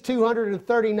only needs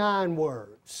 239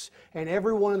 words, and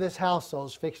every one of this household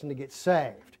is fixing to get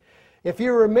saved. If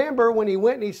you remember when he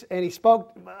went and he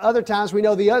spoke other times, we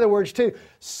know the other words too.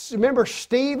 Remember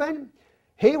Stephen?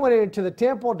 He went into the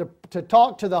temple to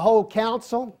talk to the whole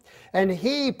council, and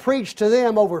he preached to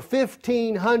them over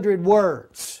 1,500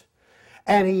 words.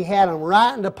 And he had them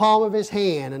right in the palm of his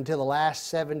hand until the last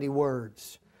 70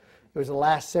 words. It was the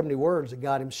last 70 words that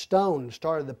got him stoned and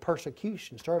started the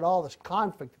persecution, started all this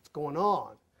conflict that's going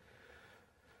on.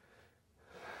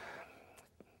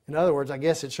 In other words, I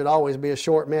guess it should always be a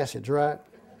short message, right?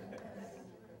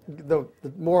 The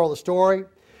moral of the story,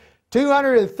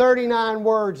 239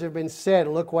 words have been said,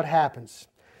 and look what happens.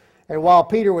 And while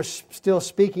Peter was still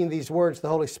speaking these words, the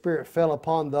Holy Spirit fell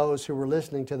upon those who were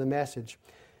listening to the message.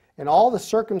 And all the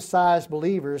circumcised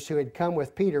believers who had come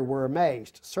with Peter were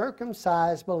amazed.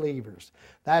 Circumcised believers.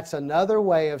 That's another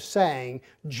way of saying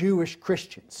Jewish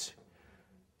Christians.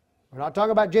 We're not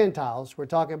talking about Gentiles. We're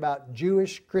talking about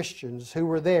Jewish Christians who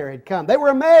were there, had come. They were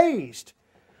amazed.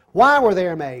 Why were they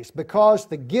amazed? Because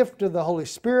the gift of the Holy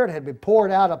Spirit had been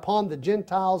poured out upon the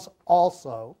Gentiles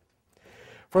also.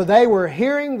 For they were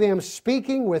hearing them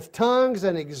speaking with tongues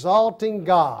and exalting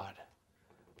God.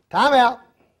 Time out.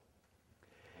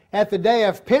 At the day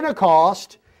of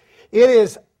Pentecost, it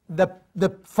is the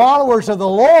followers of the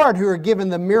Lord who are given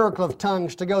the miracle of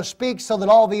tongues to go speak so that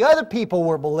all the other people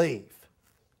will believe.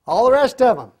 All the rest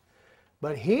of them.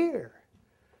 But here,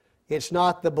 it's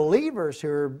not the believers who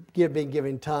are being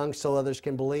given tongues so others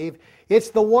can believe. It's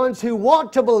the ones who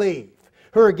want to believe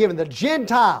who are given, the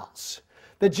Gentiles.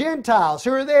 The Gentiles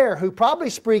who are there, who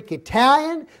probably speak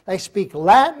Italian, they speak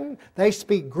Latin, they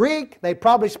speak Greek, they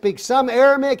probably speak some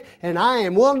Aramaic, and I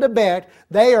am willing to bet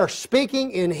they are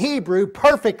speaking in Hebrew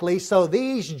perfectly so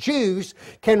these Jews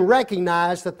can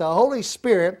recognize that the Holy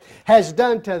Spirit has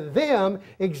done to them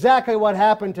exactly what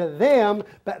happened to them,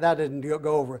 but that didn't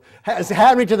go over. Has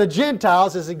happened to the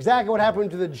Gentiles is exactly what happened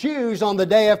to the Jews on the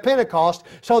day of Pentecost,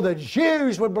 so the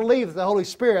Jews would believe that the Holy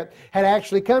Spirit had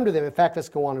actually come to them. In fact, let's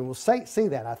go on and we'll see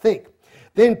that, I think.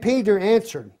 Then Peter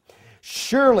answered,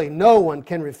 surely no one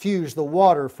can refuse the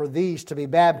water for these to be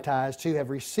baptized who have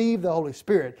received the Holy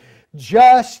Spirit,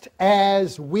 just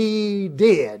as we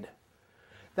did.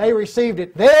 They received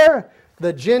it there,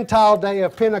 the Gentile day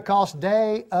of Pentecost,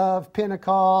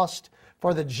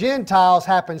 For the Gentiles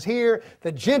happens here.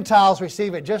 The Gentiles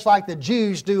receive it just like the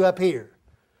Jews do up here.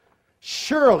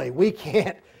 Surely we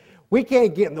can't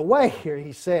get in the way here,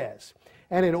 he says.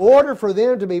 And in order for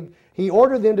them to be, he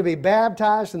ordered them to be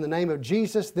baptized in the name of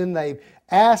Jesus. Then they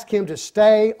asked him to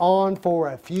stay on for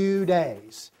a few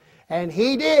days. And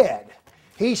he did.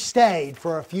 He stayed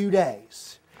for a few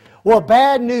days. Well,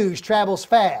 bad news travels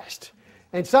fast.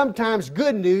 And sometimes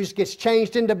good news gets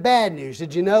changed into bad news.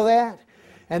 Did you know that?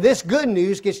 And this good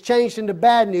news gets changed into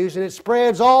bad news, and it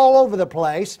spreads all over the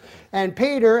place. And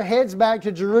Peter heads back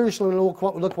to Jerusalem,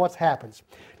 and look what happens.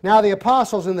 Now the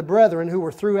apostles and the brethren who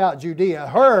were throughout Judea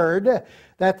heard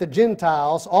that the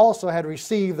Gentiles also had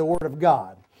received the word of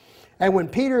God. And when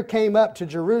Peter came up to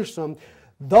Jerusalem,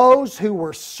 those who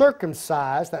were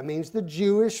circumcised, that means the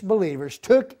Jewish believers,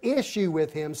 took issue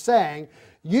with him, saying,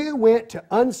 you went to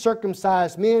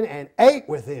uncircumcised men and ate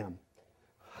with them.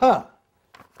 Huh.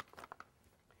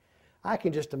 I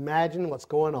can just imagine what's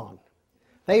going on.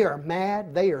 They are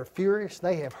mad. They are furious.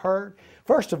 They have heard.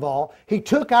 First of all, he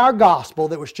took our gospel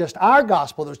that was just our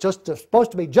gospel that was just supposed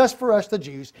to be just for us, the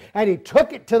Jews, and he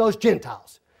took it to those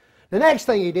Gentiles. The next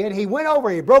thing he did, he went over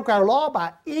and he broke our law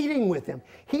by eating with them.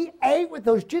 He ate with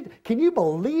those Gentiles. Can you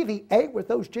believe he ate with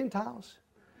those Gentiles?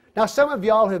 Now, some of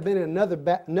y'all who have been in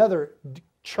another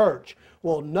church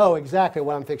will know exactly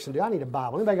what I'm fixing to do. I need a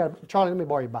Bible. Anybody got Charlie, let me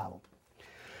borrow your Bible.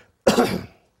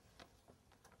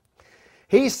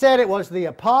 He said it was the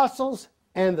apostles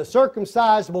and the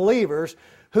circumcised believers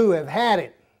who have had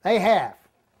it. They have.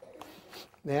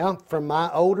 Now, from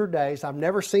my older days, I've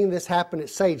never seen this happen at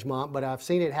Sagemont, but I've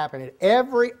seen it happen at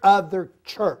every other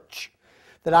church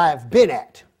that I have been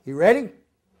at. You ready?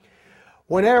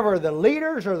 Whenever the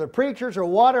leaders or the preachers or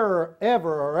whatever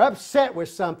are upset with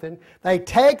something, they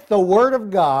take the Word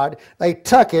of God, they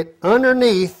tuck it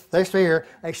underneath, they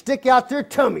stick out their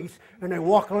tummies, and they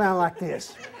walk around like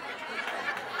this.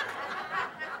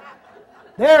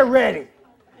 They're ready.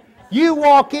 You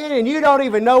walk in and you don't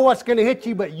even know what's going to hit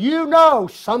you, but you know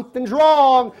something's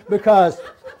wrong because...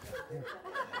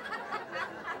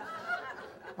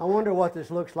 I wonder what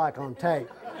this looks like on tape.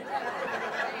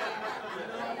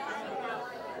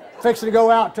 Fixing to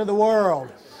go out to the world.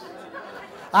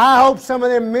 I hope some of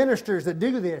them ministers that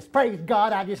do this, praise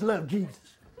God, I just love Jesus.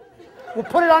 Well,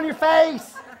 put it on your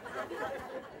face.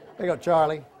 There you go,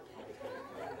 Charlie.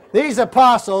 These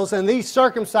apostles and these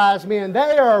circumcised men,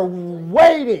 they are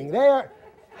waiting.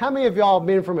 How many of y'all have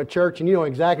been from a church and you know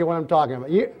exactly what I'm talking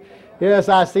about? Yes,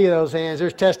 I see those hands.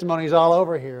 There's testimonies all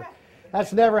over here.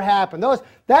 That's never happened.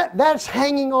 That's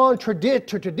hanging on to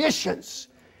traditions.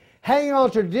 Hanging on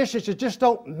to traditions that just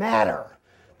don't matter.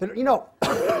 You know,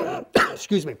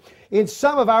 excuse me, in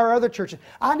some of our other churches,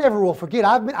 I never will forget,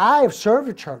 I have served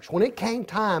a church when it came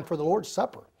time for the Lord's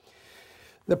Supper.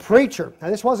 The preacher, now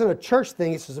this wasn't a church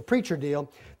thing, this is a preacher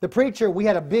deal. The preacher, we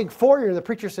had a big foyer, and the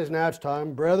preacher says, now it's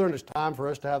time, brethren, it's time for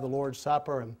us to have the Lord's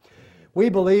Supper. And we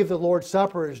believe the Lord's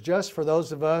Supper is just for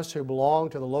those of us who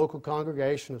belong to the local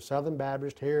congregation of Southern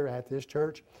Baptist here at this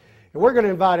church. And we're going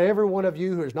to invite every one of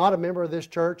you who is not a member of this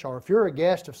church, or if you're a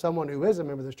guest of someone who is a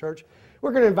member of this church,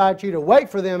 we're going to invite you to wait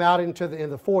for them out in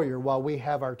the foyer while we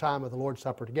have our time of the Lord's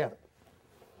Supper together.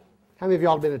 How many of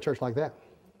y'all have been in a church like that?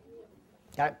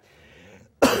 Okay.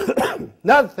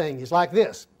 Another thing is like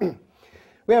this.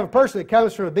 We have a person that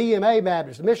comes from a BMA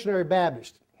Baptist, a missionary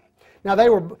Baptist. Now they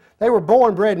were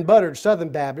born, bred, and buttered Southern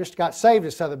Baptist, got saved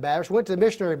as Southern Baptist, went to the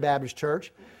missionary Baptist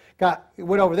church,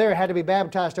 went over there, had to be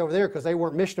baptized over there because they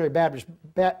weren't missionary Baptist,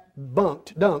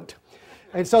 dunked.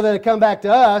 And so they come back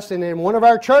to us, and in one of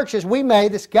our churches, we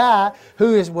made this guy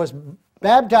who was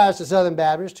baptized as Southern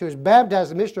Baptist, who was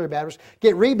baptized as missionary Baptist,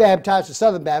 get rebaptized as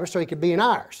Southern Baptist so he could be in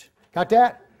ours. Got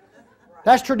that?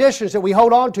 That's traditions that we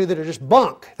hold on to that are just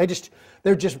bunk.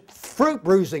 They're just fruit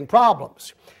bruising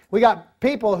problems. We got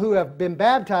people who have been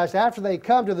baptized after they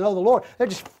come to know the Lord. They're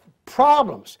just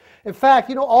problems. In fact,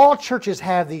 you know, all churches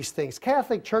have these things.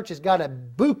 Catholic Church has got a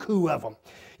buku of them.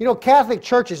 You know, Catholic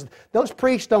churches, those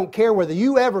priests don't care whether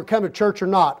you ever come to church or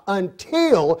not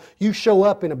until you show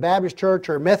up in a Baptist church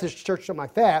or a Methodist church, something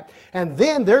like that. And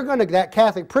then that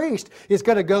Catholic priest is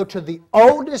going to go to the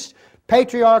oldest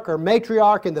patriarch or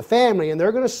matriarch in the family, and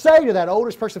they're going to say to that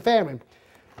oldest person in the family,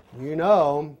 you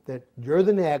know that you're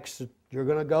the next, you're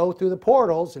going to go through the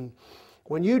portals, and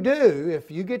when you do, if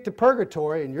you get to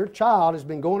purgatory and your child has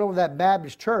been going over that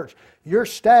Baptist church, your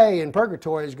stay in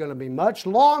purgatory is going to be much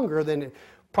longer than it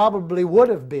probably would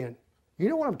have been. You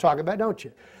know what I'm talking about, don't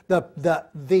you?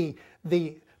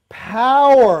 The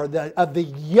power of the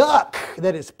yuck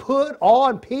that is put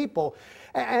on people.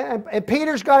 And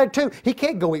Peter's got it too. He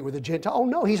can't go eat with a Gentile. Oh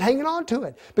no, he's hanging on to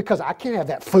it. Because I can't have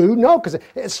that food. No, because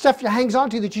it's stuff that hangs on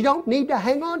to that you don't need to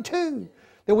hang on to.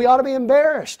 That we ought to be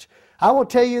embarrassed. I will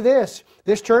tell you this.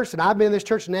 This church, and I've been in this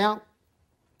church now,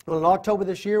 in October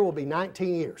this year will be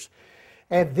 19 years.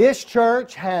 And this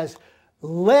church has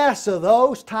less of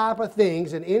those type of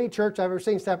things than any church I've ever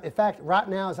seen. In fact, right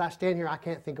now as I stand here, I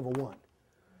can't think of a one.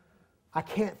 I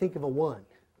can't think of a one.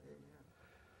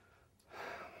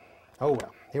 Oh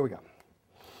well, here we go.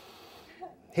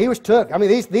 He was took. I mean,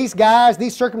 these guys,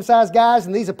 these circumcised guys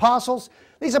and these apostles,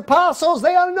 they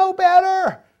ought to know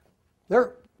better.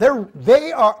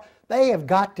 They have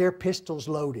got their pistols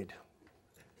loaded.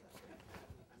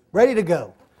 Ready to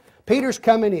go. Peter's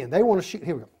coming in. They want to shoot.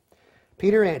 Here we go.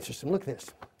 Peter answers him. Look at this.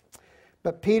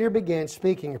 But Peter began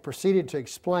speaking and proceeded to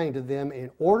explain to them in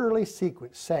orderly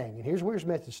sequence, saying, and here's where his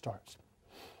message starts.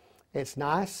 It's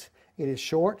nice. It is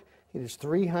short. It is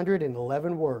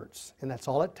 311 words, and that's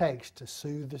all it takes to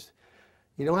soothe this.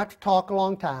 You don't have to talk a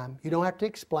long time. You don't have to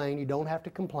explain. You don't have to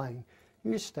complain.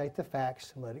 You just state the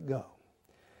facts and let it go.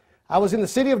 I was in the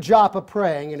city of Joppa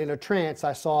praying, and in a trance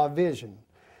I saw a vision.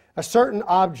 A certain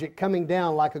object coming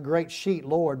down like a great sheet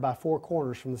lowered by four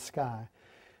corners from the sky.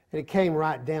 and it came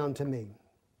right down to me.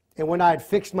 And when I had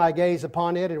fixed my gaze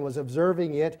upon it and was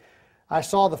observing it, I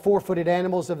saw the four-footed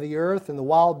animals of the earth and the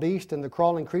wild beasts and the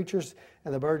crawling creatures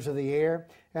and the birds of the air.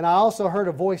 And I also heard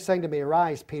a voice saying to me,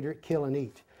 Arise, Peter, kill and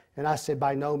eat. And I said,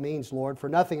 By no means, Lord, for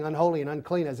nothing unholy and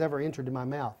unclean has ever entered in my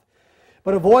mouth.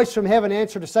 But a voice from heaven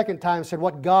answered a second time and said,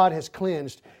 What God has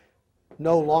cleansed,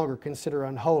 no longer consider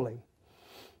unholy.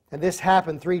 And this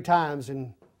happened 3 times,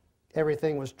 and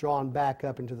everything was drawn back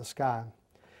up into the sky.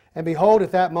 And behold,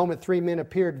 at that moment 3 men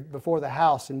appeared before the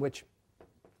house in which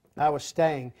I was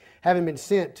staying, having been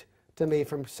sent to me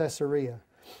from Caesarea.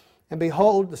 And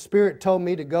behold, the Spirit told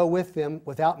me to go with them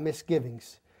without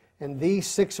misgivings. And these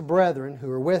 6 brethren who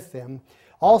were with them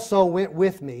also went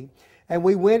with me. And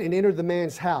we went and entered the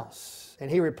man's house. And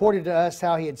he reported to us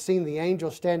how he had seen the angel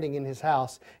standing in his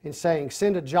house and saying,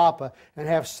 Send to Joppa and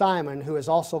have Simon, who is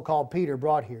also called Peter,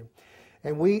 brought here.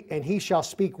 And he shall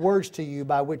speak words to you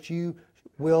by which you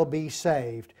will be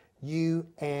saved, you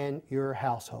and your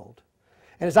household.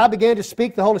 And as I began to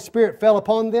speak, the Holy Spirit fell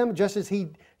upon them just as He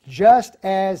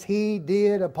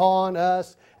did upon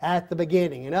us at the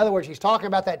beginning. In other words, he's talking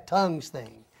about that tongues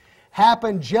thing.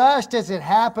 Happened just as it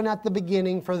happened at the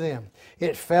beginning for them.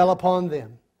 It fell upon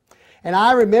them. And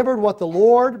I remembered what the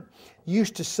Lord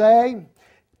used to say,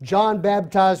 John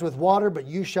baptized with water, but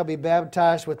you shall be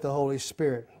baptized with the Holy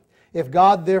Spirit. If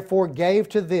God therefore gave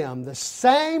to them the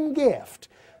same gift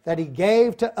that He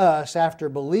gave to us after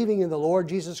believing in the Lord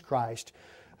Jesus Christ,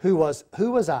 who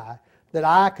was I, that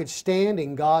I could stand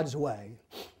in God's way?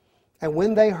 And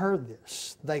when they heard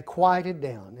this, they quieted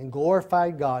down and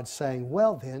glorified God, saying,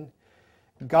 Well then,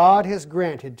 God has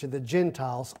granted to the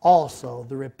Gentiles also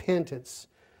the repentance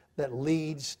that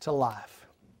leads to life.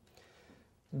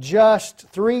 Just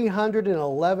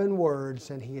 311 words,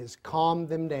 and He has calmed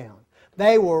them down.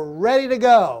 They were ready to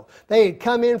go. They had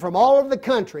come in from all over the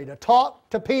country to talk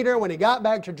to Peter when he got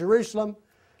back to Jerusalem.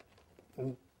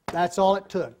 And that's all it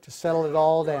took to settle it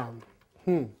all down.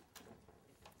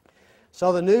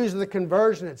 So the news of the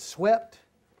conversion had swept.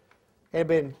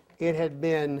 It had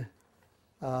been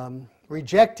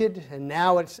rejected, and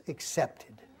now it's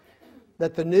accepted.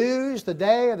 That the news, the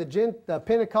day of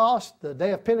Pentecost, the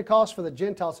day of Pentecost for the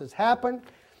Gentiles has happened,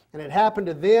 and it happened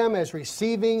to them as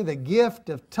receiving the gift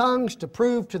of tongues to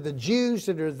prove to the Jews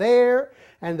that are there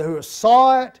and who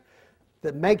saw it,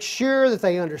 that make sure that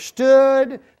they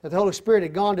understood that the Holy Spirit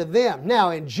had gone to them. Now,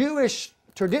 in Jewish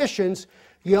traditions,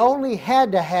 you only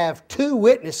had to have 2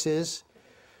 witnesses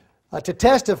to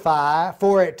testify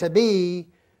for it to be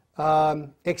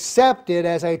accepted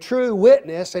as a true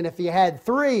witness, and if you had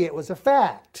 3, it was a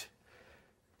fact.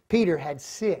 Peter had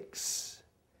 6.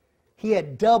 He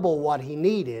had double what he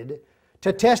needed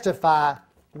to testify,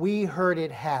 we heard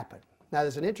it happen. Now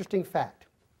there's an interesting fact.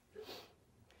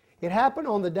 It happened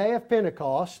on the day of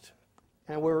Pentecost,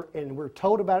 and we're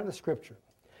told about it in the Scripture.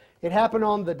 It happened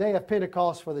on the day of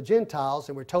Pentecost for the Gentiles,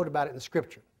 and we're told about it in the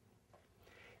Scripture.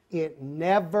 It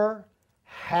never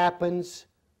happens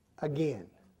again.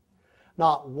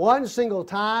 Not one single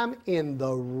time in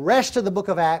the rest of the book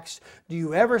of Acts do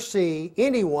you ever see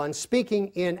anyone speaking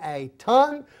in a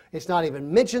tongue. It's not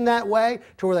even mentioned that way,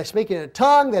 to where they speak in a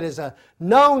tongue that is a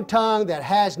known tongue that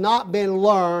has not been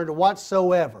learned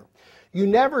whatsoever. You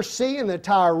never see in the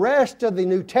entire rest of the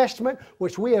New Testament,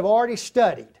 which we have already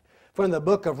studied, from the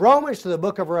book of Romans to the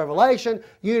book of Revelation,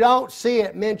 you don't see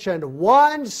it mentioned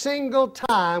one single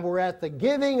time where at the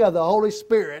giving of the Holy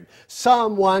Spirit,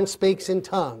 someone speaks in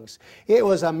tongues. It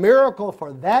was a miracle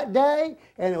for that day,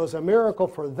 and it was a miracle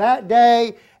for that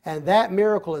day, and that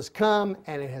miracle has come,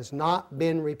 and it has not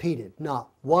been repeated. Not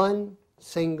one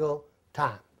single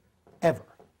time, ever.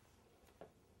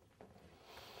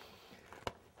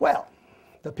 Well,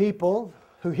 the people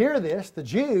who hear this, the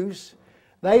Jews,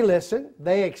 they listen,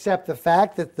 they accept the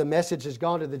fact that the message has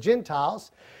gone to the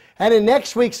Gentiles. And in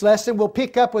next week's lesson, we'll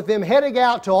pick up with them heading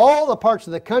out to all the parts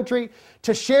of the country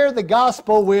to share the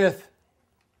gospel with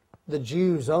the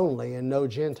Jews only and no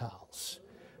Gentiles.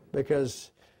 Because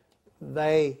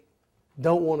they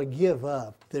don't want to give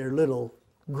up their little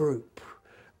group.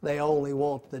 They only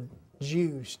want the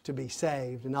Jews to be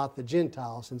saved and not the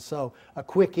Gentiles. And so a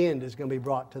quick end is going to be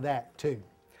brought to that too.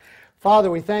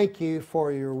 Father, we thank You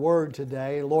for Your word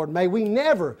today. Lord, may we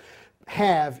never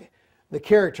have the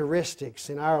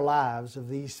characteristics in our lives of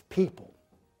these people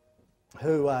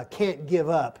who can't give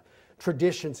up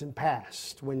traditions and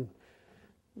past when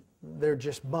they're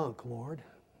just bunk, Lord.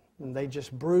 And they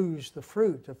just bruise the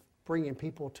fruit of bringing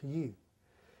people to You.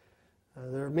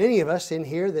 There are many of us in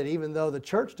here that even though the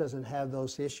church doesn't have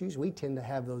those issues, we tend to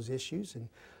have those issues. And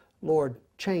Lord,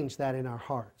 change that in our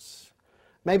hearts.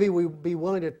 Maybe we be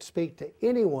willing to speak to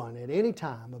anyone at any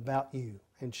time about you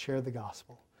and share the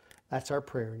gospel. That's our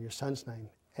prayer in your Son's name.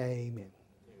 Amen.